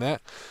who's doing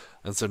that.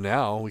 And so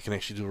now we can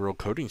actually do a real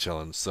coding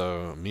challenge.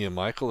 So me and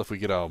Michael, if we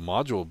get our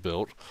module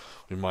built,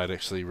 we might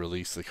actually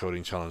release the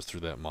coding challenge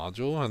through that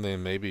module, and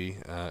then maybe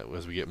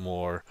as we get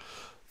more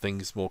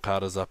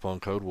katas up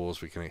on Code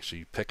Wars, we can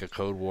actually pick a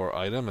Code War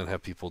item and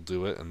have people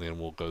do it, and then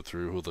we'll go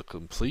through all the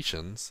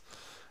completions.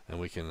 And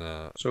we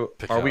can. So,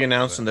 are we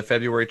announcing the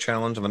February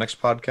challenge on the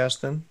next podcast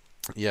then?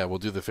 Yeah, we'll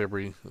do the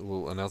February.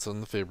 We'll announce it on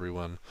the February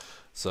one.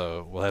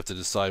 So we'll have to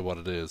decide what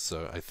it is.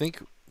 So I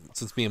think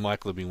since me and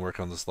Michael have been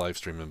working on this live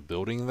stream and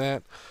building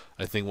that,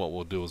 I think what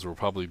we'll do is we'll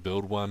probably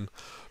build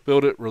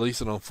it,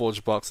 release it on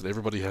ForgeBox, and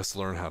everybody has to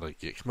learn how to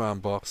get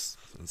CommandBox,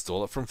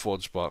 install it from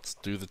ForgeBox,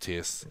 do the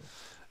tests,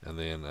 and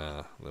then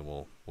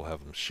we'll have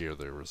them share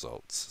their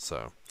results.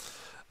 So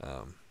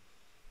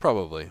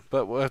probably,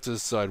 but we'll have to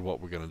decide what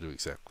we're going to do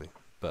exactly.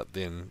 But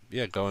then,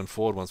 going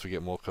forward, once we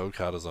get more code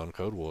katas on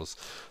Code Wars,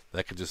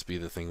 that could just be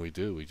the thing we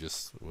do.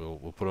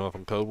 We'll put them up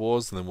on Code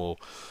Wars, and then we'll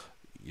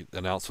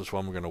announce which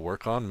one we're going to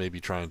work on. Maybe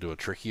try and do a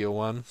trickier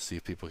one, see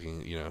if people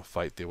can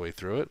fight their way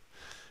through it,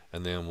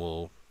 and then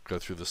we'll go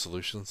through the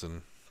solutions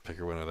and pick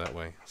a winner that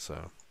way.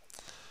 So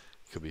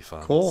it could be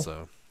fun. Cool.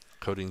 So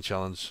coding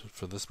challenge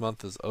for this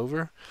month is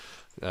over.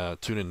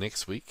 Tune in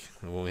next week,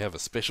 and when we have a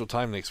special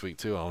time next week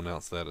too, I'll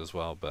announce that as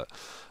well. But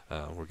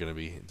we're going to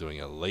be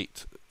doing a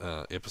late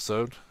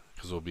episode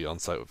because we'll be on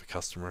site with a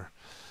customer.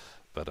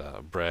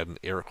 But Brad and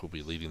Eric will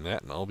be leading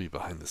that, and I'll be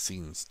behind the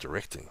scenes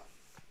directing.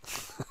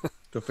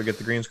 Don't forget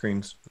the green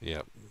screens.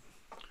 Yep.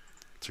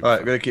 All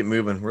right, gotta keep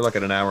moving. We're like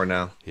at an hour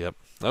now. Yep.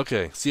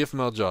 Okay,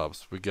 CFML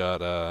jobs. We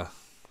got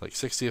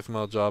 6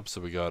 CFML jobs.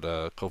 So we got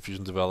a Cold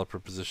Fusion developer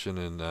position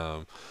in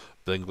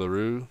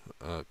Bengaluru,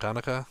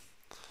 Kanaka.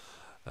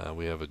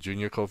 We have a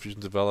junior Cold Fusion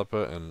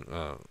developer in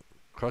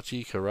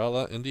Kochi,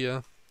 Kerala,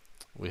 India.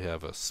 We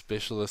have a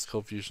specialist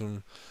Cold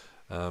Fusion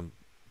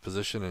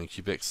position in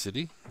Quebec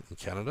City, in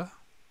Canada.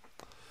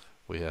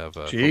 We have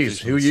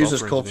jeez, who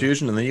uses Cold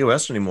Fusion in the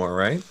U.S. anymore,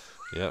 right?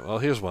 Yeah, well,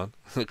 here's one.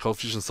 Cold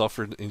Fusion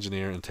software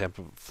engineer in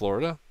Tampa,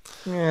 Florida.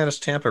 Yeah, does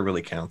Tampa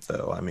really count,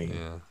 though? I mean...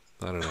 Yeah,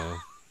 I don't know.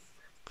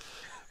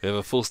 We have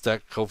a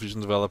full-stack Cold Fusion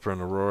developer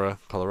in Aurora,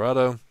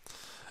 Colorado.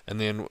 And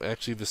then,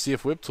 actually, the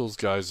CF Web Tools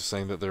guys are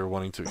saying that they're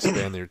wanting to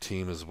expand their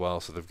team as well.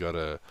 So they've got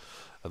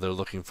they're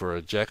looking for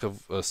a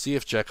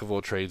CF jack of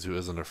all trades who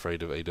isn't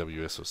afraid of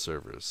AWS or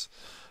servers.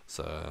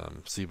 So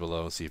see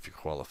below and see if you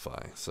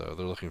qualify. So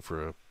they're looking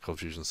for a Cold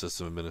Fusion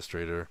system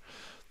administrator.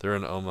 They're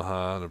in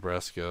Omaha,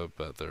 Nebraska,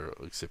 but they're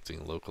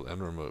accepting local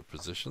and remote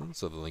positions.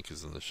 So the link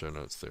is in the show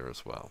notes there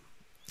as well.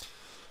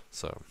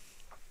 So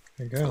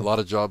there you go. A lot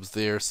of jobs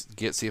there.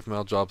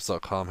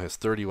 GetCFMLjobs.com has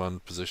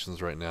 31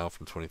 positions right now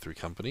from 23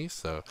 companies.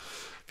 So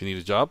if you need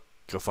a job,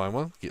 go find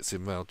one.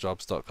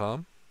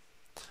 GetCFMLjobs.com.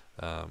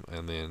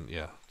 And then,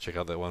 check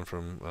out that one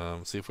from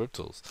CF Web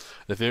Tools.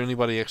 And if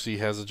anybody actually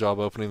has a job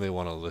opening they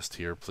want to list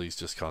here, please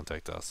just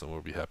contact us, and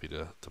we'll be happy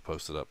to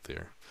post it up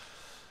there.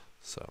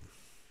 So,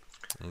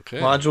 okay.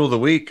 Module of the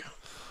week.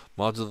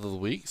 Module of the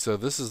week. So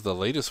this is the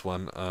latest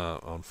one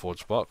on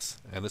ForgeBox,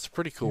 and it's a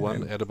pretty cool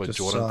one added by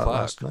Jordan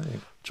Clark.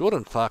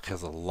 Jordan Clark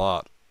has a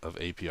lot of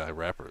API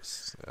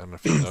wrappers. I don't know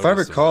if I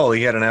recall,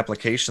 he had an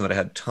application that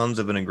had tons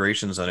of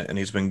integrations on it, and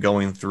he's been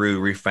going through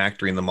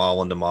refactoring them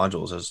all into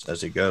modules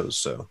as he goes.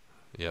 So,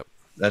 yep,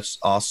 that's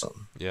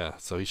awesome. Yeah,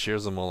 so he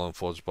shares them all on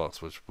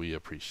ForgeBox, which we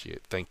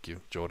appreciate. Thank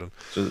you, Jordan.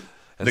 So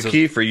the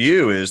key for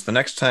you is the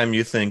next time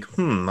you think,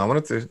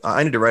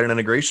 I need to write an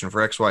integration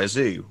for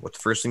XYZ. What's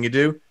the first thing you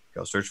do?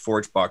 Go search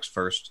ForgeBox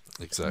first.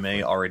 Exactly. It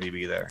may already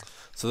be there.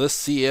 So this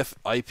CF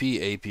IP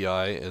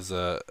API is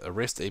a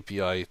REST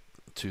API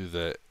to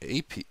the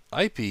IP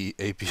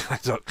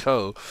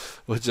API.co,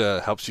 which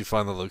helps you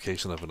find the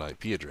location of an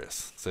IP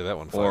address. Say that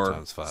one 5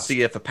 times fast.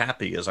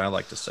 CF-APAPI, as I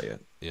like to say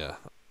it. Yeah,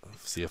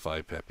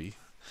 CFI Peppy.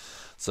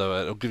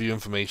 So it'll give you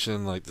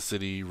information like the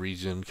city,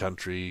 region,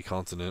 country,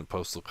 continent,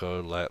 postal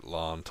code, lat,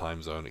 long,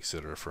 time zone,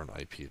 etc. for an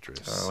IP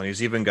address. And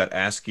he's even got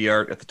ASCII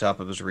art at the top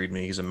of his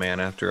README. He's a man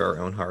after our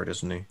own heart,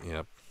 isn't he?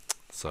 Yep.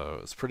 So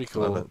it's pretty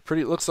cool.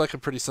 Pretty looks like a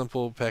pretty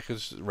simple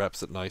package.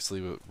 Wraps it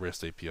nicely with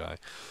REST API.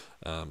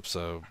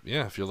 So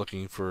yeah, if you're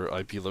looking for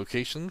IP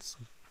locations,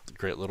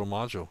 great little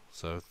module.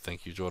 So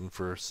thank you, Jordan,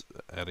 for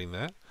adding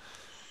that.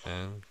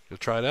 And go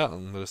try it out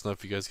and let us know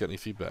if you guys got any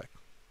feedback.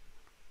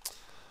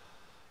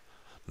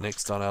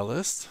 Next on our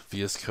list,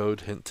 VS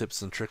Code hint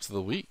tips and tricks of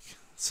the week.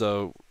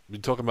 So we've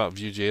been talking about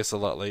Vue.js a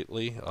lot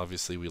lately.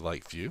 Obviously, we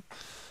like Vue.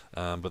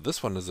 But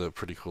this one is a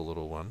pretty cool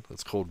little one.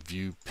 It's called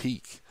Vue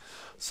Peek.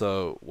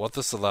 So what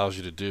this allows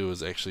you to do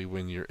is actually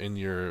when you're in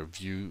your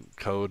Vue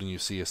code and you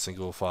see a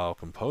single file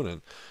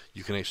component,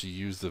 you can actually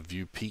use the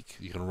Vue Peek.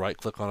 You can right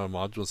click on a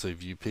module and say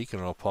Vue Peek,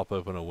 and it'll pop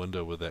open a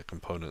window with that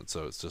component.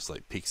 So it's just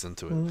like peeks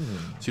into it.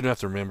 So you don't have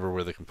to remember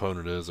where the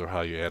component is or how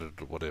you added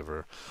it or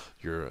whatever.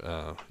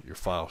 Your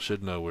file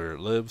should know where it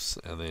lives,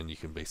 and then you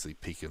can basically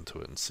peek into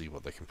it and see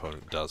what the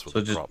component does with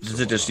the props. Does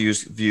it just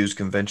use Vue's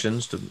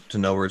conventions to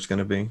know where it's going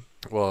to be?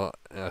 Well,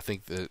 I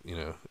think that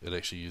it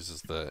actually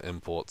uses the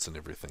imports and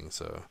everything,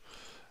 so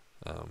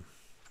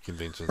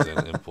conventions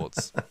and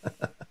imports.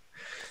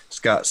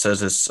 Scott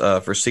says it's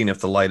for seeing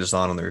if the light is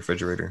on in the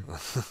refrigerator.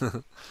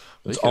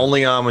 It's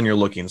only on when you're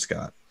looking,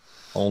 Scott.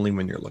 Only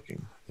when you're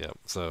looking. Yep.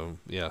 So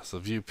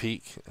Vue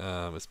Peek.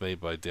 It's made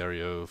by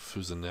Dario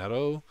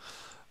Fusinero,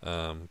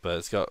 but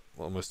it's got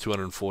almost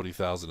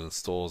 240,000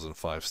 installs and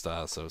 5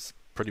 stars, so it's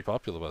pretty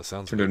popular by the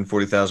sounds of it.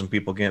 240,000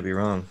 people can't be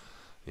wrong.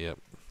 Yep.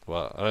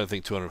 Well, I don't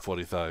think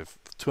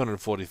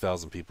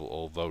 240,000 people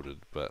all voted,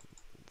 but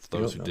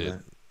those who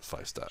did,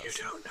 5 stars. You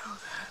don't know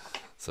that.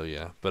 So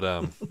yeah, but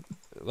it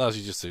allows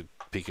you just to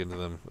peek into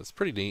them. It's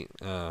pretty neat.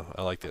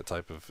 I like that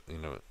type of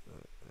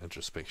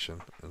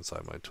introspection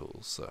inside my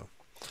tools. So,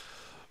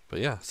 but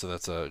yeah, so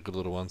that's a good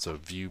little one. So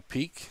Vue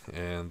Peek,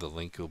 and the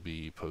link will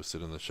be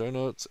posted in the show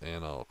notes,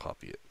 and I'll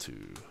copy it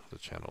to the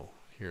channel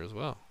here as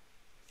well.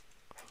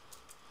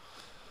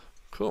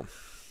 Cool.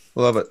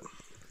 Love it.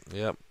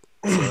 Yep.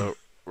 So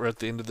we're at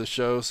the end of the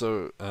show,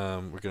 so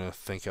we're going to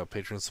thank our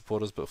Patreon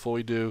supporters. But before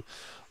we do,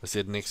 I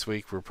said next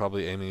week we're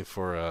probably aiming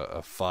for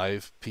a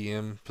 5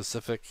 p.m.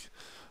 Pacific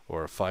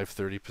or a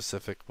 5:30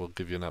 Pacific. We'll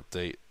give you an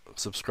update.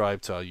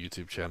 Subscribe to our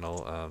YouTube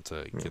channel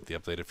to get the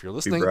update if you're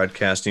listening. We're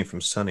broadcasting from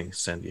sunny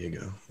San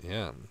Diego.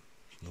 Yeah,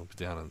 we'll be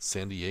down in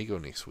San Diego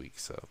next week.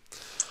 So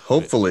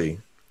hopefully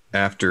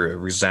after a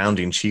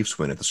resounding Chiefs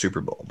win at the Super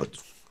Bowl, but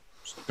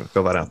just gonna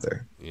throw that out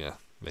there. Yeah,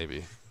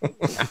 maybe.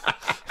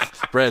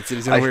 Brad said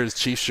he's gonna wear his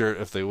Chiefs shirt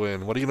if they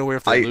win. What are you gonna wear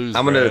if they lose?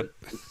 I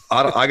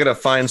gotta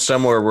find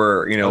somewhere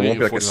where won't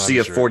be like a sea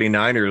of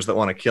 49ers that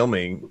want to kill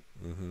me.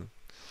 Mm-hmm.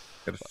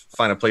 Gotta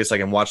find a place I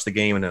can watch the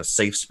game in a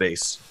safe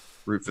space.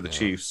 Root for the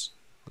Chiefs.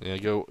 Yeah,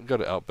 go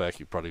to Outback.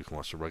 You probably can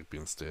watch the rugby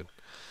instead.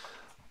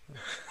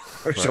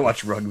 Or should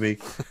watch rugby.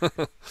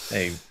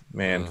 Hey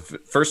man,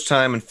 first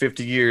time in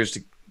 50 years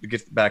to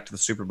get back to the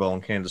Super Bowl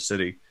in Kansas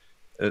City.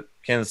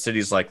 Kansas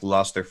City's like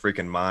lost their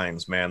freaking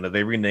minds, man.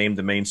 They renamed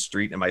the main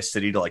street in my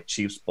city to like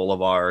Chiefs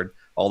Boulevard.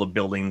 All the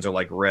buildings are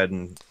like red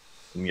and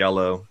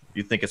yellow.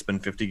 You think it's been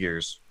 50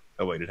 years?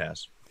 Oh wait, it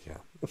has. Yeah.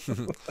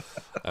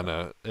 I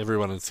know.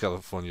 Everyone in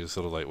California is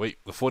sort of like, wait,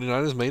 the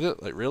 49ers made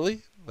it? Like,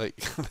 really? Like,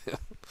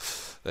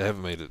 they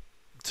haven't made it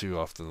too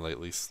often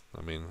lately.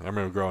 I mean, I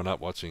remember growing up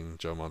watching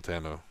Joe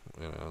Montana,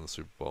 on the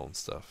Super Bowl and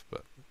stuff,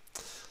 but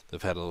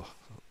they've had a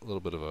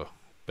little bit of a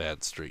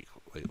bad streak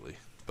lately.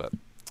 But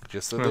I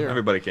guess they're there.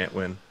 Everybody can't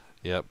win.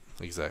 Yep,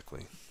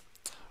 exactly.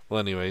 Well,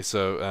 anyway,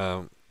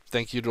 so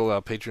thank you to all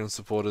our Patreon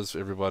supporters,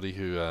 everybody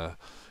who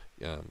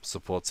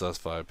supports us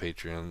via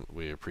Patreon.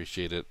 We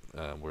appreciate it.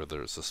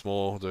 Whether it's a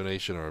small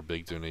donation or a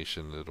big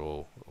donation, it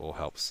all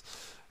helps.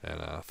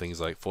 And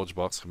things like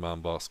ForgeBox,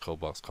 CommandBox,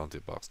 ColdBox,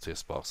 ContentBox,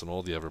 TestBox, and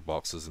all the other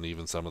boxes, and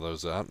even some of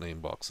those that aren't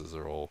named boxes,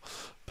 are all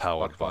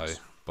powered by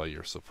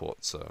your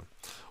support. So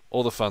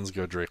all the funds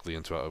go directly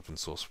into our open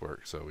source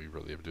work. So we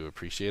really do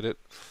appreciate it.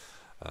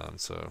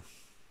 So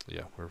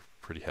yeah, we're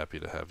pretty happy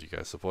to have you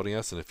guys supporting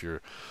us. And if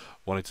you're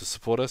wanting to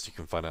support us, you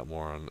can find out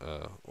more on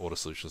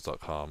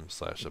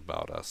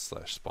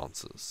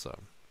ordersolutions.com/about-us/sponsors. So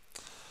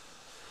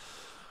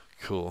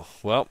cool.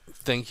 Well,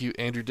 thank you,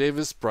 Andrew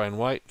Davis, Brian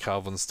White,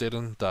 Calvin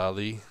Stedden,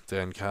 Dali,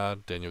 Dan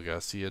Card, Daniel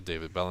Garcia,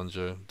 David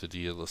Bellinger,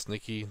 Didier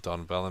Lesnicki,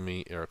 Don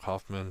Bellamy, Eric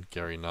Hoffman,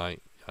 Gary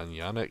Knight, Jan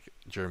Yannick,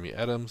 Jeremy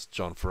Adams,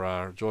 John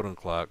Farrar, Jordan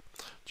Clark,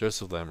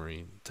 Joseph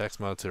Lamory,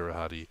 Taxma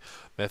Terahadi,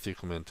 Matthew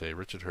Clemente,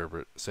 Richard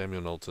Herbert,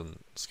 Samuel Knowlton,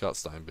 Scott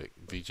Steinbeck,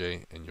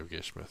 VJ, and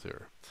Yogesh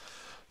Mathur.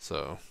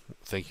 So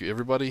thank you,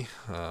 everybody.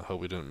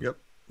 Hope we didn't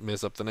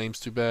mess up the names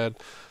too bad.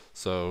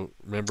 So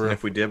remember, and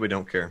if we did, we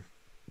don't care.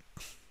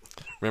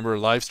 Remember,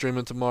 live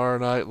streaming tomorrow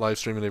night, live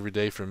streaming every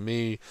day from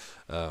me.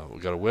 We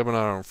got a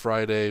webinar on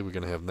Friday. We're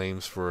going to have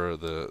names for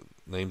the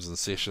names and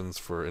sessions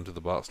for Into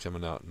the Box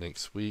coming out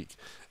next week.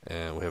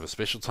 And we have a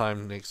special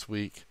time next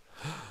week.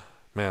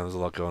 Man, there's a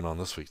lot going on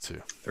this week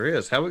too. There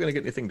is. How are we going to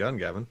get anything done,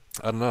 Gavin?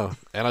 I don't know.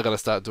 And I got to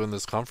start doing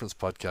this conference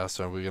podcast.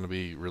 So we're going to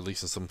be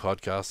releasing some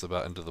podcasts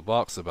about Into the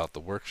Box, about the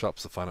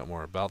workshops to find out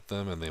more about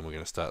them, and then we're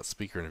going to start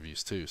speaker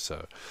interviews too. So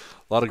a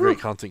lot of great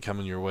content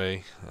coming your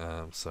way.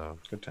 So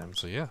good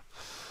times. So yeah.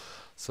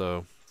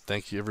 So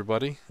thank you,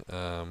 everybody.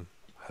 Have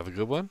a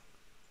good one.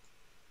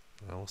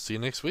 And we'll see you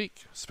next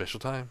week. Special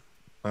time.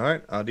 All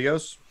right.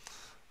 Adios.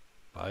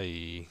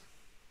 Bye.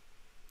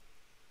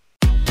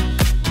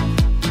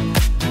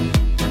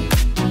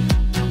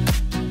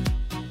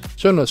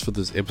 Show notes for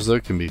this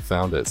episode can be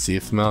found at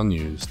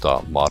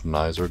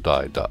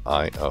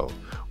cfmlnews.modernizeordie.io,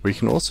 where you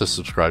can also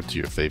subscribe to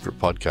your favorite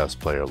podcast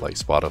player like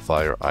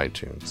Spotify or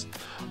iTunes.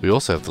 We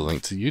also have the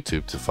link to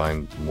YouTube to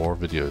find more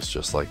videos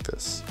just like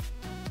this.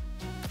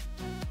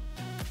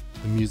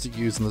 The music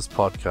used in this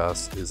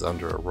podcast is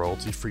under a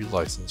royalty-free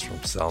license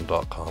from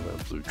Sound.com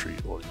and Blue Tree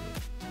Audio.